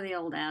 the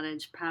old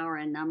adage, power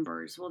in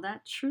numbers. Well,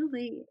 that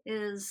truly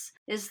is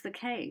the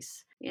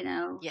case.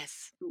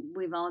 Yes.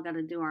 We've all got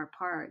to do our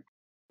part.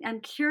 I'm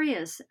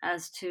curious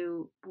as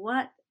to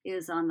what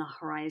is on the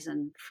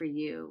horizon for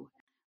you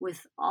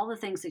with all the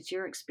things that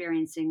you're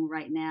experiencing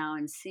right now,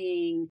 and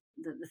seeing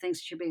the things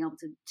that you're being able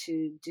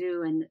to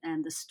do,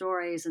 and the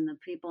stories and the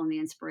people and the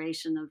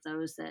inspiration of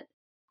those that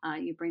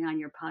you bring on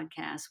your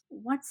podcast.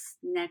 What's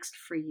next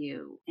for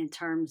you in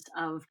terms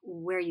of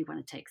where you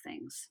want to take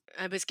things?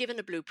 I was given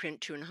a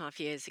blueprint 2.5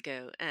 years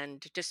ago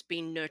and just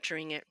been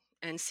nurturing it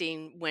and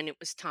seeing when it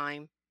was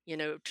time,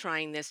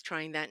 trying this,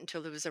 trying that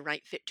until there was a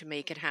right fit to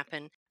make it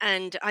happen.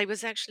 And I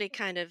was actually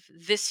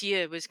this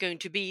year was going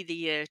to be the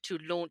year to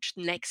launch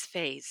next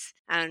phase.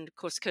 And of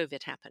course,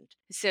 COVID happened.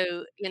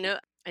 So,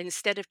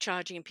 instead of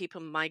charging people,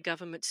 my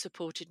government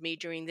supported me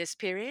during this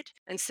period.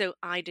 And so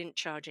I didn't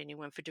charge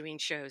anyone for doing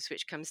shows,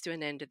 which comes to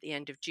an end at the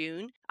end of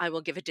June. I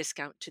will give a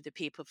discount to the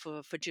people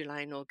for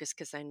July and August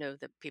because I know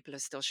that people are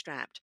still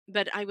strapped.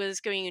 But I was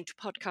going into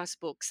podcast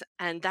books,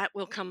 and that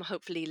will come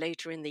hopefully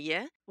later in the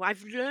year. Well,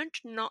 I've learned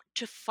not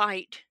to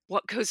fight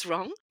what goes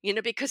wrong,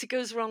 because it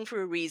goes wrong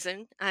for a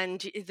reason.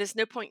 And there's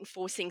no point in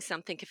forcing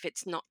something if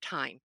it's not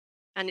time.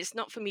 And it's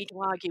not for me to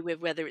argue with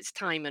whether it's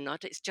time or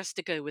not. It's just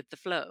to go with the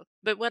flow.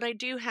 But what I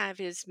do have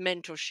is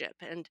mentorship.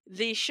 And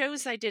the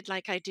shows I did,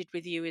 like I did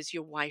with you, is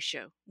your why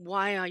show.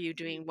 Why are you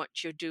doing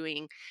what you're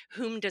doing?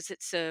 Whom does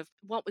it serve?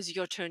 What was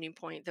your turning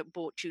point that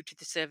brought you to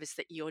the service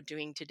that you're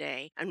doing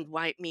today, and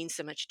why it means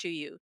so much to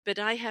you? But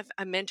I have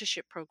a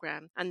mentorship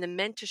program, and the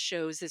mentor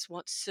shows is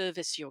what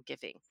service you're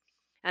giving.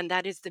 And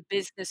that is the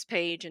business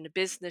page and a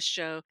business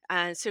show.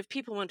 And so if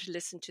people want to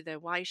listen to their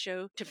why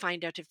show to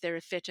find out if they're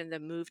a fit and they're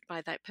moved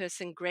by that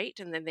person, great.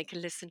 And then they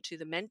can listen to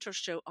the mentor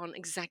show on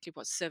exactly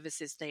what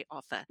services they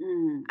offer.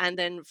 Mm, And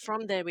then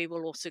from there, we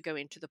will also go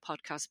into the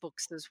podcast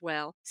books as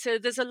well. So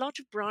there's a lot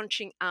of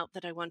branching out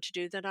that I want to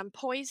do that I'm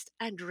poised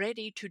and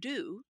ready to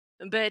do.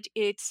 But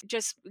it's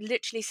just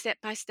literally step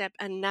by step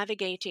and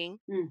navigating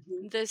hmm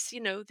this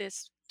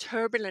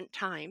turbulent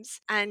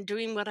times and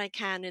doing what I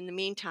can in the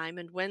meantime.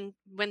 And when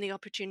the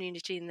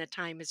opportunity and the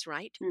time is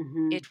right,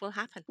 Hmm. it will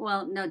happen.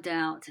 Well, no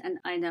doubt. And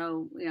I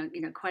know,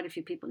 quite a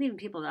few people, even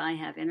people that I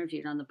have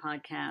interviewed on the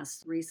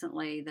podcast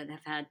recently that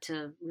have had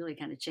to really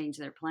kind of change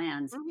their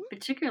plans, Mhm.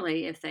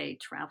 particularly if they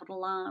traveled a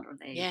lot or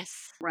they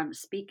Yes. run a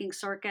speaking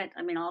circuit.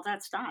 I mean, all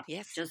that stuff.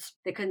 Yes. Just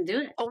they couldn't do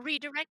it. Or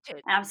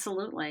redirected.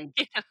 Absolutely.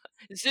 Yeah.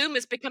 Zoom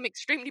has become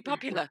extremely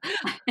popular.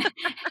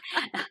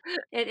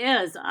 It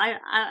is.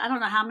 I don't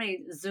know how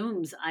many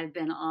Zooms I've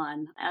been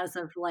on as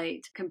of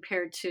late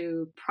compared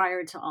to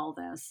prior to all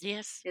this.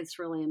 Yes. It's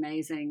really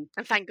amazing.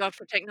 And thank God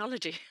for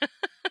technology.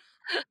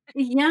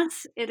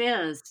 Yes, it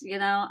is.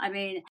 I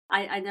mean,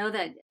 I know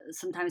that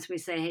sometimes we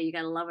say, hey, you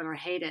got to love it or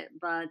hate it,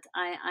 but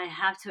I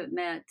have to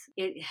admit,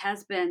 it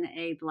has been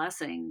a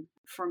blessing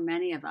for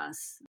many of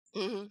us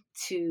Mhm.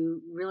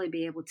 to really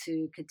be able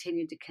to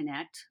continue to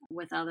connect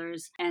with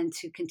others and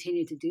to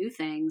continue to do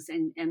things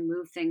and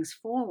move things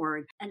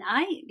forward. And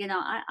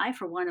I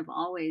for one have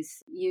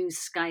always used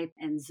Skype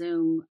and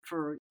Zoom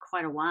for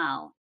quite a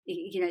while.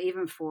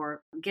 Even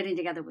for getting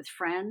together with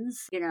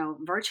friends,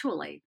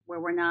 virtually, where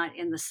we're not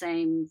in the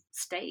same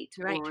state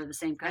Right. or the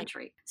same Right.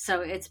 country. So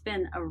it's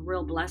been a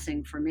real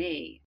blessing for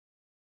me.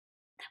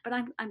 But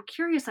I'm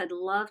curious. I'd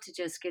love to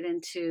just get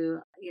into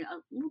a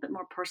little bit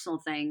more personal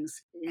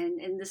things,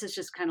 and this is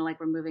just kind of like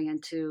we're moving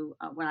into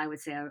what I would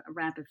say a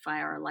rapid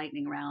fire or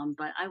lightning round.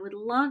 But I would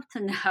love to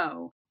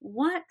know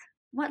what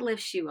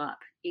lifts you up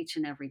each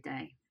and every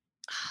day.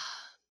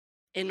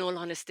 In all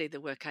honesty,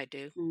 the work I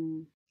do.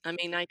 Mm, I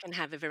mean, I can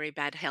have a very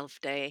bad health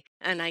day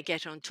and I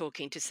get on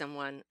talking to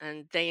someone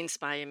and they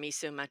inspire me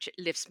so much, it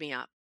lifts me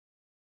up.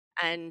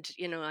 And,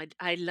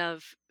 I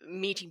love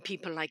meeting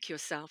people like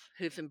yourself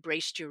who've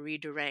embraced your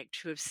redirect,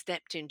 who have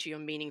stepped into your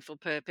meaningful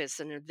purpose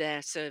and are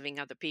there serving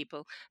other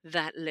people.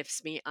 That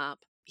lifts me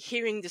up.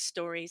 Hearing the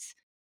stories,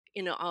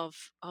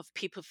 of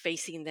people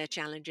facing their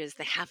challenges,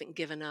 they haven't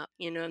given up,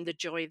 and the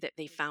joy that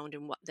they found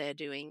in what they're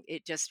doing.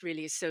 It just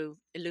really is so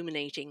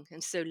illuminating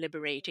and so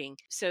liberating.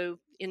 So,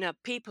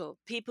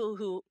 people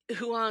who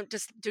aren't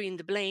just doing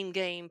the blame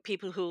game,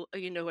 people who,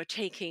 are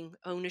taking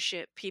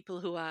ownership, people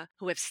who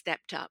have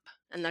stepped up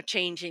and are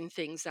changing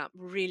things up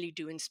really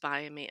do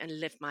inspire me and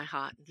lift my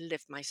heart and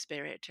lift my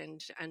spirit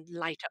and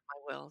light up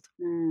my world.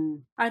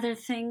 mm. Are there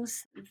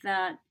things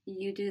that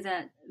you do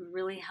that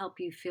really help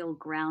you feel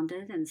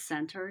grounded and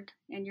centered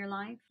in your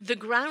life? The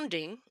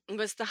grounding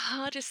was the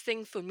hardest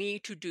thing for me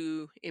to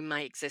do in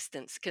my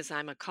existence because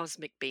I'm a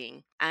cosmic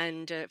being.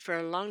 And for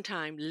a long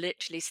time,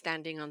 literally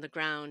standing on the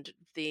ground,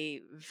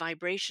 the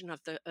vibration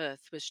of the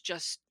earth was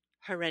just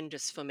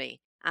horrendous for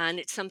me. And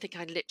it's something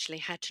I literally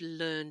had to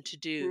learn to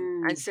do.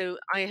 And Mm, so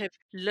I have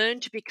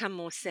learned to become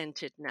more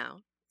centered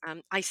now.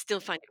 I still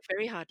find it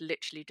very hard,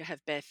 literally, to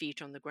have bare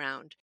feet on the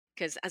ground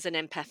because as an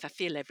empath, I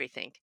feel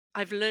everything.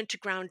 I've learned to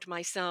ground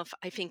myself,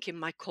 I think, in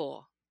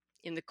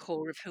the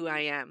core of who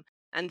I am,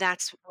 and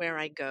that's where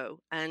I go,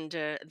 and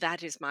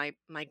that is my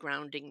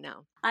grounding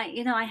now.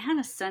 I had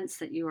a sense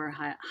that you were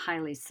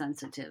highly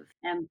sensitive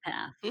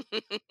empath.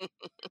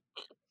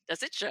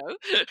 Does it show?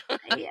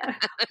 Yeah.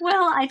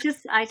 Well, I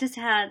just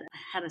had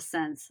a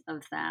sense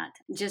of that.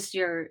 Just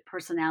your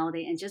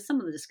personality and just some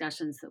of the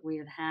discussions that we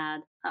have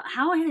had.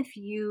 How have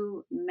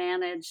you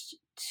managed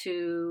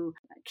to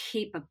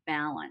keep a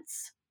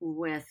balance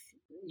with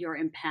your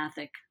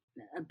empathic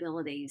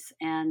abilities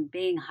and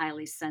being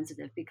highly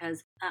sensitive?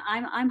 Because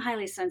I'm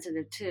highly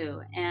sensitive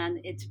too, and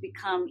it's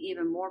become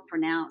even more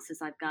pronounced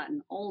as I've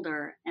gotten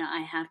older, and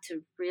I have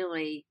to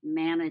really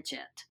manage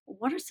it.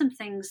 What are some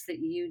things that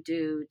you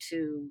do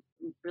to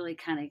really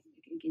kind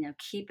of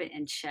keep it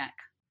in check?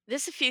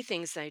 There's a few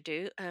things I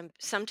do.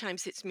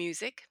 Sometimes it's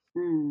music.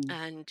 Mm,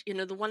 And,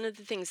 the one of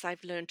the things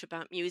I've learned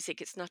about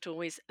music, it's not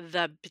always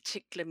the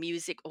particular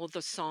music or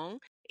the song.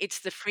 It's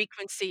the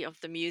frequency of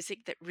the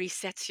music that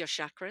resets your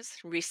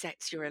chakras,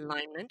 resets your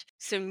alignment.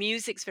 So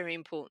music's very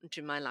important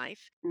to my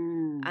life.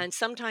 mm, And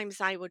sometimes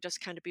I will just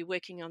kind of be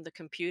working on the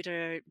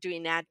computer,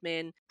 doing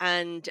admin,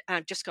 and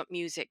I've just got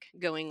music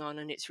going on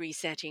and it's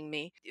resetting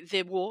me.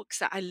 The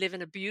walks, I live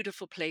in a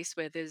beautiful place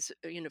where there's,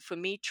 for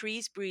me,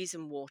 trees, breeze,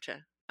 and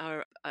water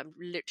are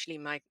literally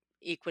my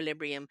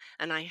equilibrium.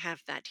 And I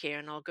have that here,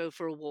 and I'll go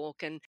for a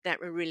walk, and that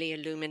will really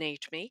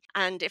illuminate me.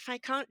 And if I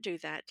can't do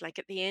that, like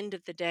at the end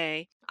of the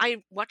day,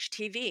 I watch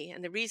TV.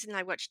 And the reason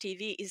I watch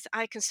TV is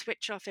I can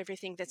switch off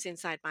everything that's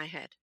inside my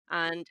head.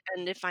 And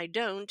if I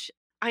don't,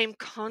 I am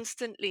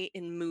constantly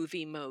in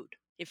movie mode,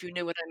 if you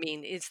know what I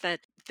mean. Is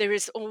that there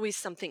is always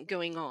something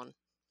going on.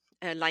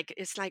 Like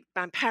it's like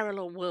my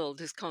parallel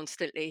world is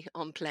constantly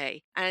on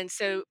play. And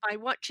so by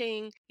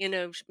watching,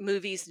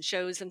 movies and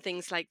shows and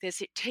things like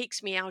this, it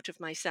takes me out of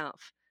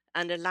myself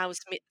and allows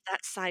me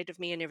that side of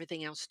me and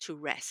everything else to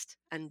rest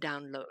and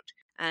download.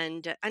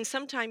 And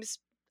sometimes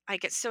I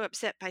get so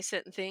upset by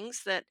certain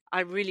things that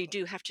I really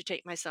do have to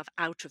take myself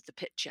out of the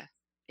picture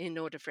in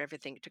order for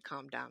everything to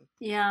calm down.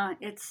 yeah,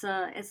 it's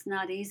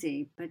not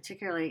easy,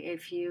 particularly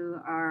if you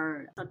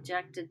are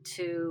subjected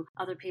to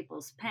other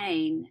people's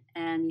pain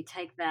and you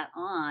take that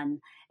on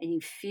and you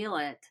feel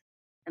it.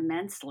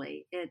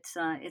 immensely. It's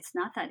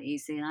not that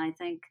easy, and I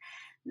think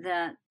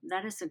that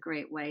that is a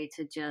great way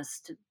to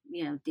just,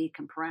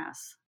 decompress.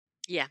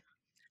 Yeah.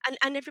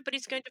 And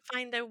everybody's going to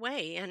find their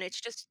way, and it's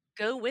just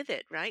go with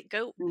it, right?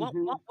 Go what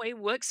Mhm. way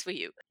works for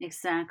you.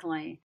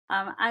 Exactly.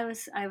 I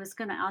was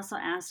going to also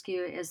ask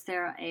you: is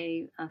there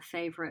a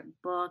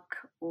favorite book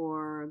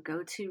or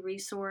go to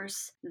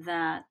resource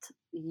that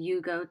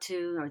you go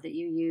to or that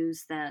you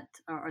use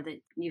or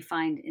that you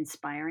find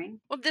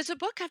inspiring? Well, there's a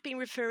book I've been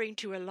referring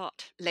to a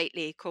lot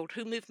lately called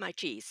Who Moved My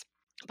Cheese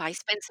by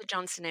Spencer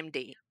Johnson,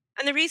 MD.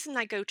 And the reason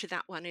I go to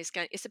that one is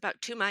it's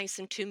about two mice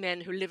and two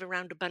men who live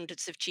around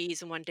abundance of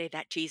cheese, and one day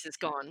that cheese is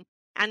gone.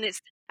 And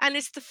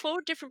it's the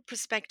four different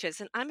perspectives.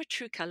 And I'm a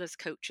true colors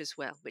coach as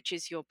well, which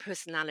is your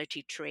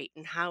personality trait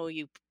and how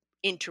you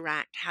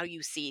interact, how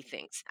you see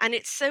things. And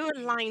it so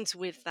aligns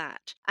with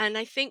that. And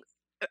I think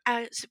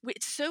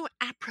it's so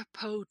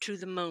apropos to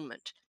the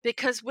moment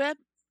because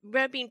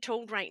we're being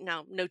told right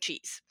now no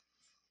cheese,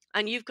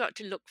 and you've got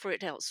to look for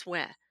it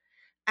elsewhere.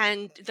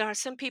 And there are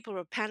some people who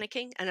are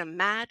panicking and are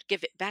mad,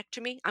 give it back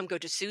to me, I'm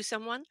going to sue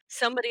someone.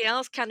 Somebody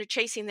else kind of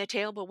chasing their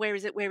tail, but where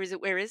is it? Where is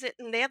it? Where is it?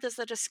 And the others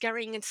that are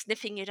scurrying and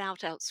sniffing it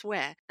out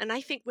elsewhere. And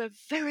I think we're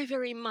very,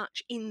 very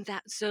much in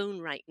that zone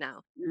right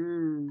now.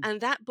 Mm,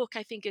 And that book,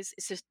 I think, is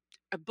just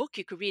a book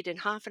you could read in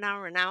half an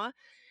hour,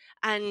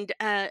 and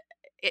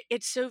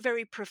it's so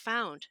very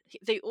profound.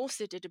 They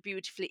also did a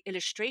beautiful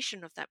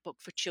illustration of that book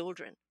for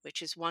children,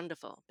 which is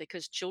wonderful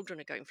because children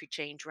are going through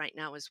change right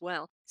now as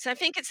well. So I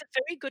think it's a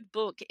very good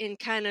book in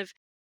kind of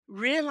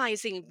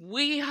realizing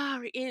we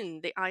are in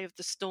the eye of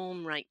the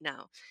storm right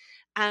now,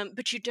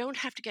 but you don't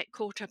have to get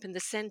caught up in the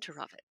center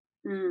of it.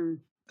 mm.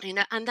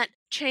 And that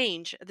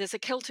change, there's a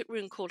Celtic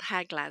rune called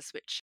Haglaz,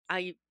 which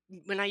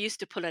when I used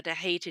to pull it, I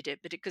hated it,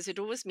 but because it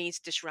always means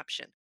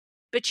disruption.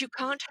 But you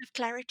can't have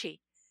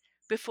clarity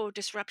before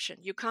disruption.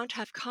 You can't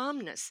have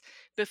calmness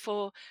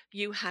before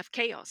you have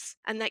chaos.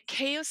 And that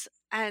chaos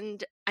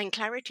and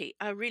clarity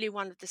are really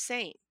one of the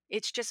same.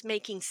 It's just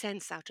making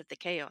sense out of the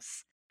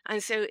chaos.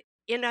 And so,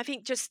 I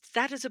think just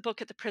that is a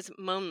book at the present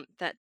moment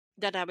that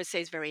I would say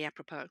is very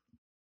apropos.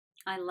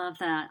 I love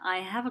that. I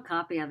have a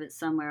copy of it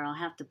somewhere. I'll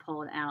have to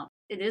pull it out.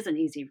 It is an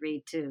easy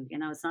read too.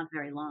 It's not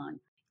very long.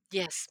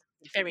 Yes,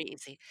 very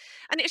easy.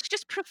 And it's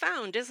just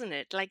profound, isn't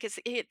it? Like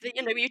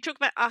you talk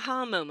about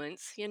aha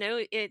moments,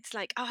 it's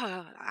like,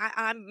 oh,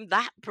 I'm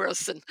that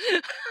person.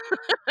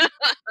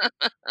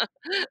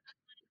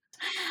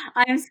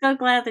 I am so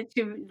glad that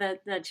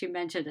you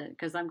mentioned it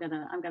because I'm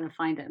gonna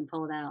find it and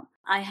pull it out.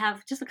 I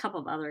have just a couple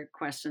of other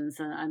questions,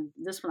 and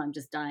this one I'm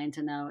just dying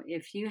to know.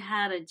 If you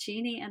had a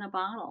genie in a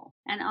bottle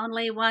and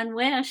only one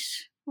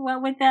wish,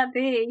 what would that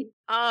be?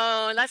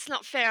 Oh, that's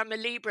not fair. I'm a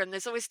Libra, and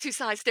there's always two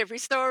sides to every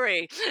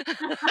story.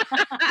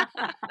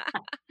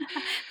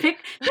 Pick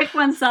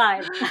one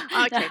side.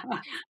 Okay,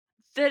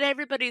 that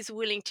everybody's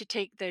willing to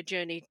take their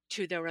journey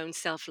to their own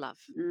self-love.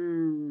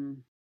 Mm,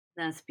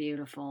 that's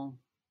beautiful.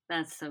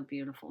 That's so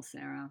beautiful,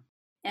 Sarah.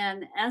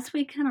 And as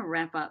we kind of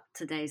wrap up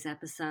today's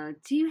episode,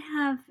 do you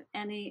have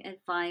any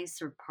advice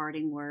or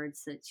parting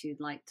words that you'd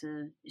like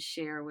to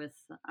share with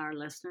our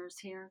listeners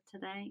here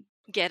today?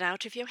 Get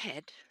out of your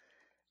head,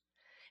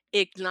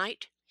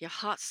 ignite your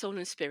heart, soul,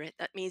 and spirit.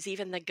 That means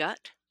even the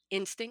gut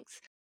instincts.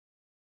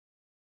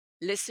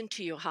 Listen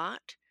to your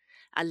heart,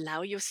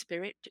 allow your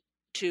spirit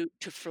to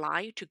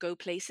fly, to go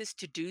places,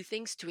 to do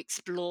things, to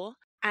explore,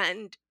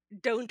 and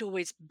don't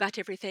always but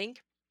everything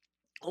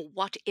or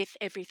what if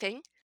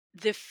everything.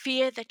 The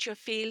fear that you're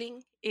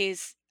feeling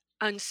is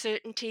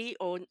uncertainty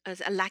or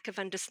as a lack of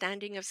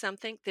understanding of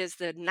something. There's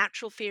the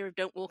natural fear of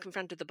don't walk in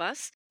front of the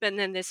bus, but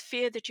then there's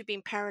fear that you've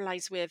been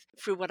paralyzed with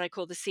through what I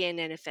call the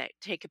CNN effect.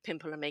 Take a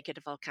pimple and make it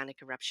a volcanic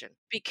eruption.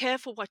 Be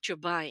careful what you're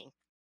buying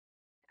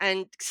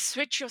and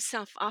switch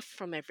yourself off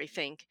from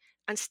everything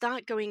and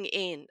start going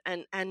in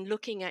and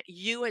looking at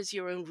you as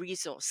your own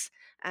resource.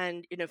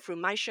 And through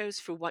my shows,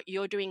 through what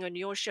you're doing on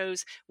your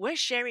shows, we're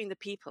sharing the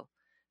people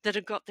that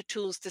have got the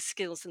tools, the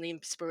skills, and the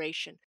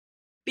inspiration.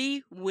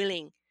 Be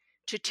willing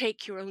to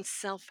take your own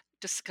self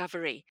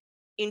discovery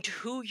into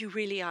who you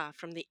really are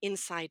from the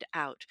inside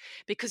out,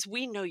 because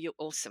we know you're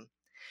awesome.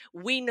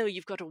 We know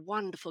you've got a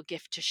wonderful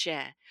gift to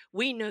share.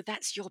 We know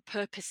that's your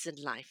purpose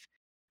in life.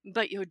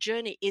 But your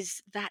journey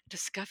is that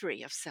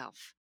discovery of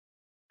self.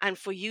 And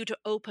for you to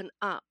open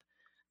up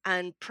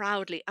and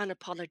proudly,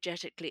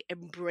 unapologetically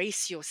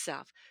embrace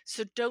yourself.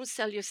 So don't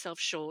sell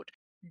yourself short.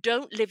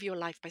 Don't live your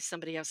life by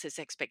somebody else's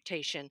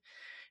expectation.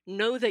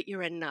 Know that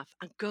you're enough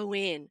and go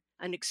in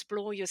and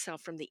explore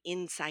yourself from the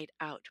inside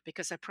out.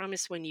 Because I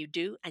promise when you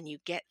do and you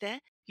get there,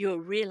 you'll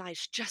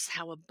realize just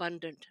how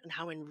abundant and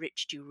how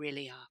enriched you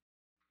really are.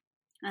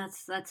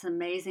 That's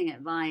amazing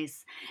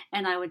advice.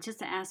 And I would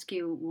just ask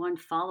you one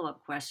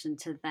follow-up question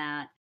to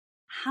that.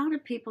 How do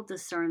people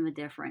discern the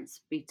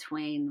difference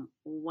between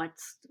what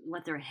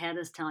their head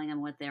is telling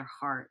them, what their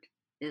heart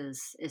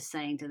is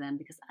saying to them?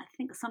 Because I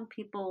think some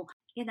people,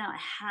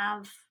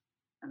 have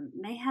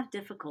may have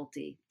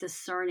difficulty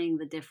discerning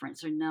the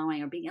difference or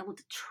knowing or being able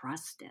to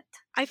trust it.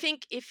 I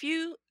think if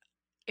you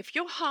If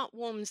your heart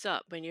warms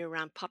up when you're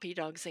around puppy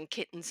dogs and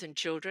kittens and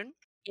children,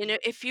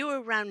 if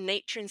you're around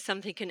nature and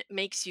something and it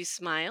makes you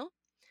smile,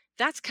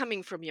 that's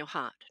coming from your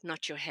heart,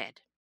 not your head.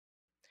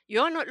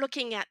 You're not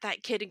looking at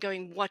that kid and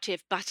going, what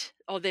if, but,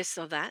 or this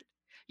or that.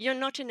 You're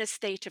not in a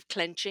state of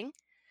clenching.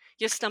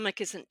 Your stomach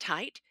isn't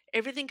tight.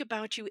 Everything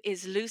about you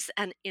is loose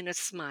and in a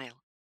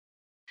smile.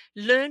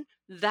 Learn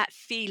that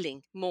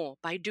feeling more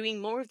by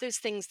doing more of those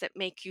things that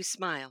make you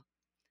smile.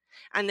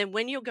 And then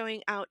when you're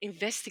going out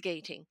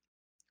investigating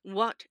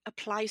what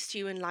applies to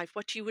you in life,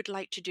 what you would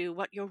like to do,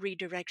 what your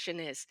redirection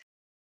is,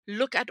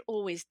 look at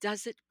always,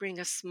 does it bring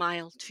a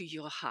smile to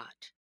your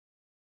heart?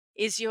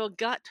 Is your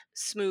gut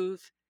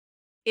smooth?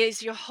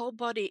 Is your whole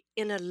body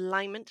in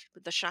alignment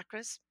with the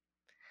chakras?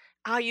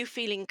 Are you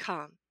feeling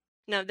calm?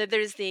 Now, there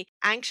is the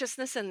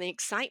anxiousness and the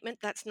excitement.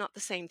 That's not the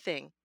same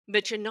thing,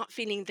 but you're not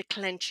feeling the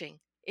clenching.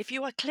 If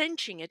you are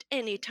clenching at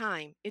any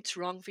time, it's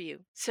wrong for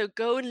you. So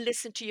go and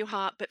listen to your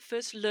heart, but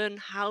first learn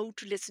how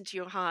to listen to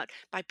your heart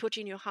by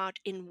putting your heart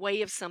in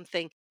way of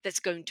something that's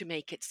going to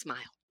make it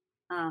smile.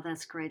 Oh,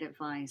 that's great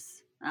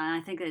advice.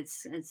 I think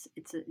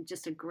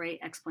just a great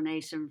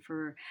explanation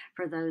for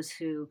those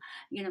who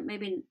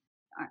maybe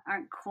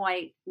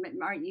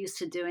aren't used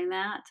to doing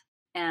that,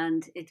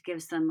 and it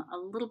gives them a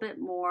little bit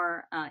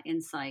more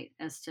insight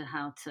as to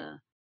how to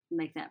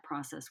make that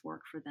process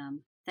work for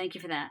them. Thank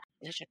you for that.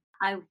 Pleasure.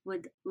 I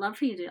would love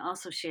for you to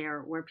also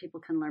share where people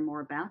can learn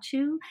more about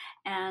you,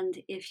 and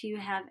if you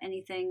have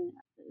anything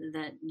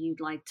that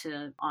you'd like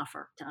to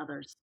offer to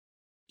others.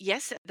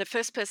 Yes, the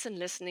first person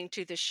listening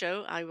to the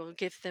show, I will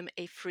give them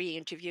a free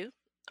interview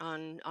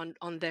on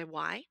their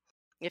why.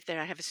 If they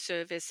have a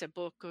service, a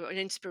book, or an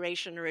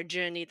inspiration or a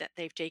journey that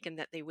they've taken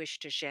that they wish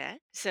to share.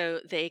 So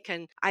they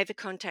can either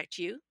contact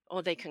you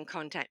or they can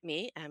contact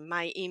me. And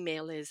my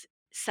email is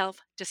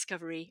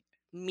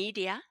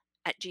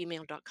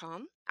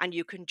selfdiscoverymedia@gmail.com. And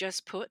you can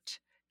just put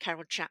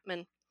Carol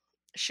Chapman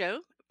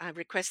show.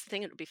 Request the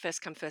thing, it'll be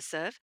first come, first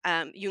serve.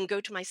 You can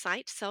go to my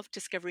site,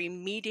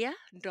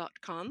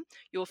 selfdiscoverymedia.com.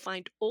 You'll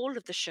find all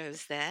of the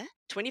shows there,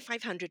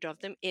 2,500 of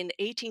them in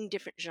 18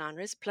 different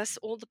genres, plus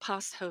all the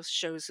past host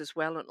shows as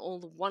well, and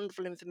all the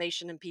wonderful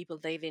information and people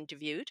they've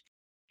interviewed.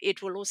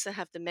 It will also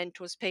have the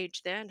mentors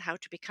page there and how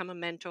to become a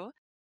mentor.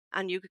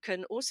 And you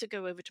can also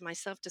go over to my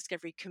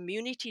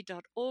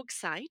selfdiscoverycommunity.org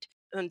site,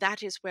 and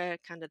that is where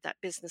kind of that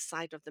business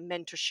side of the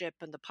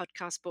mentorship and the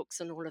podcast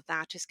books and all of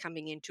that is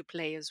coming into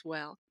play as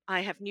well.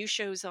 I have new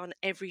shows on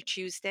every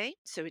Tuesday.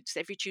 So it's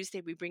every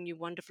Tuesday we bring you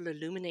wonderful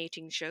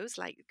illuminating shows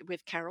like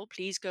with Carol.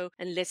 Please go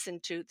and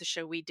listen to the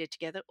show we did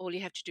together. All you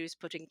have to do is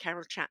put in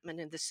Carol Chapman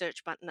in the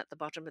search button at the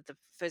bottom of the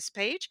first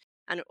page,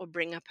 and it will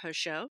bring up her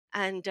show.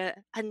 And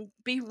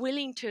be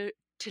willing to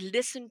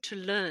listen, to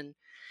learn,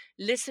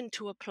 listen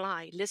to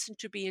apply, listen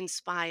to be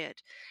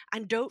inspired.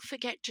 And don't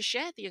forget to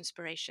share the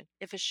inspiration.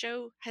 If a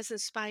show has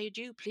inspired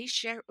you, please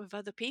share it with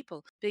other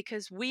people,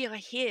 because we are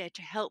here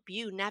to help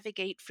you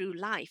navigate through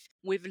life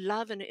with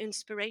love and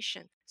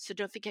inspiration. So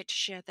don't forget to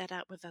share that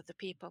out with other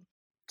people.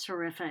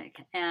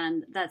 Terrific.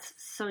 And that's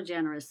so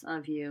generous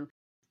of you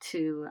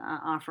to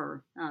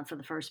offer for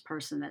the first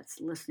person that's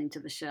listening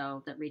to the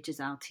show that reaches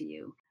out to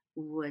you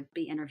would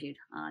be interviewed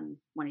on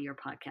one of your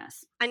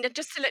podcasts. And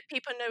just to let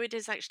people know, it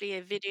is actually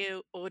a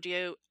video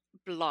audio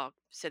blog.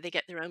 So they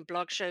get their own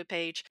blog show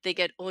page, they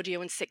get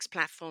audio on 6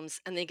 platforms,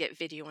 and they get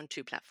video on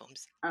 2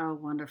 platforms. Oh,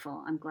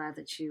 wonderful. I'm glad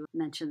that you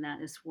mentioned that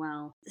as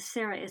well.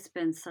 Sarah, it's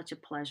been such a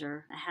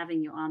pleasure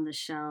having you on the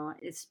show.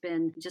 It's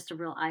been just a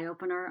real eye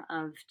opener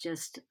of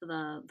just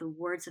the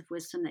words of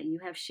wisdom that you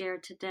have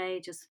shared today,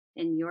 just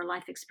in your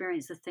life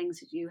experience, the things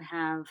that you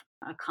have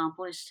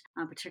accomplished,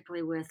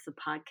 particularly with the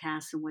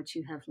podcast and what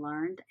you have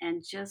learned,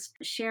 and just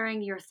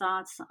sharing your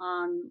thoughts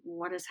on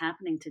what is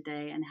happening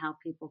today and how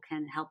people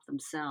can help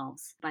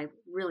themselves by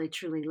really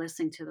truly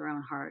listening to their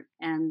own heart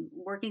and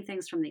working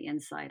things from the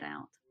inside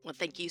out. Well,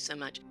 thank you so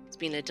much. It's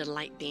been a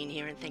delight being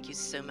here, and thank you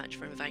so much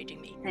for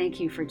inviting me. Thank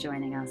you for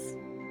joining us.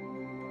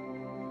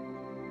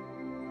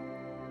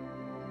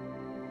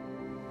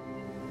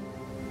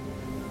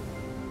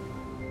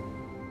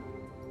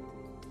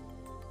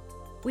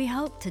 We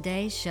hope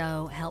today's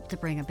show helped to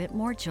bring a bit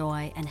more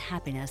joy and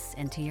happiness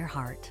into your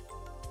heart.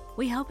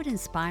 We hope it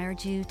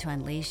inspired you to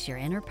unleash your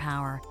inner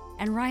power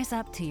and rise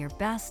up to your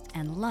best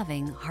and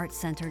loving,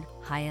 heart-centered,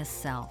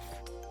 highest self.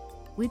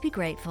 We'd be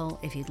grateful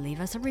if you'd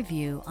leave us a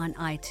review on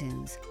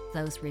iTunes.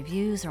 Those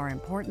reviews are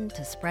important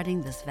to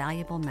spreading this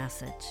valuable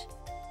message.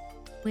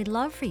 We'd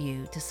love for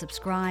you to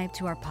subscribe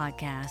to our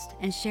podcast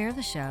and share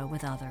the show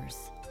with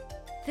others.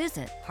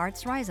 Visit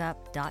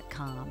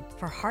heartsriseup.com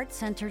for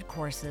heart-centered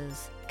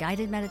courses,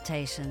 guided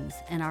meditations,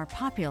 and our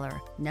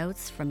popular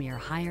Notes from Your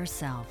Higher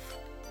Self.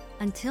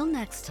 Until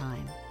next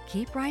time,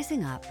 keep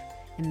rising up,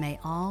 and may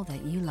all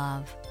that you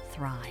love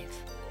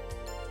thrive.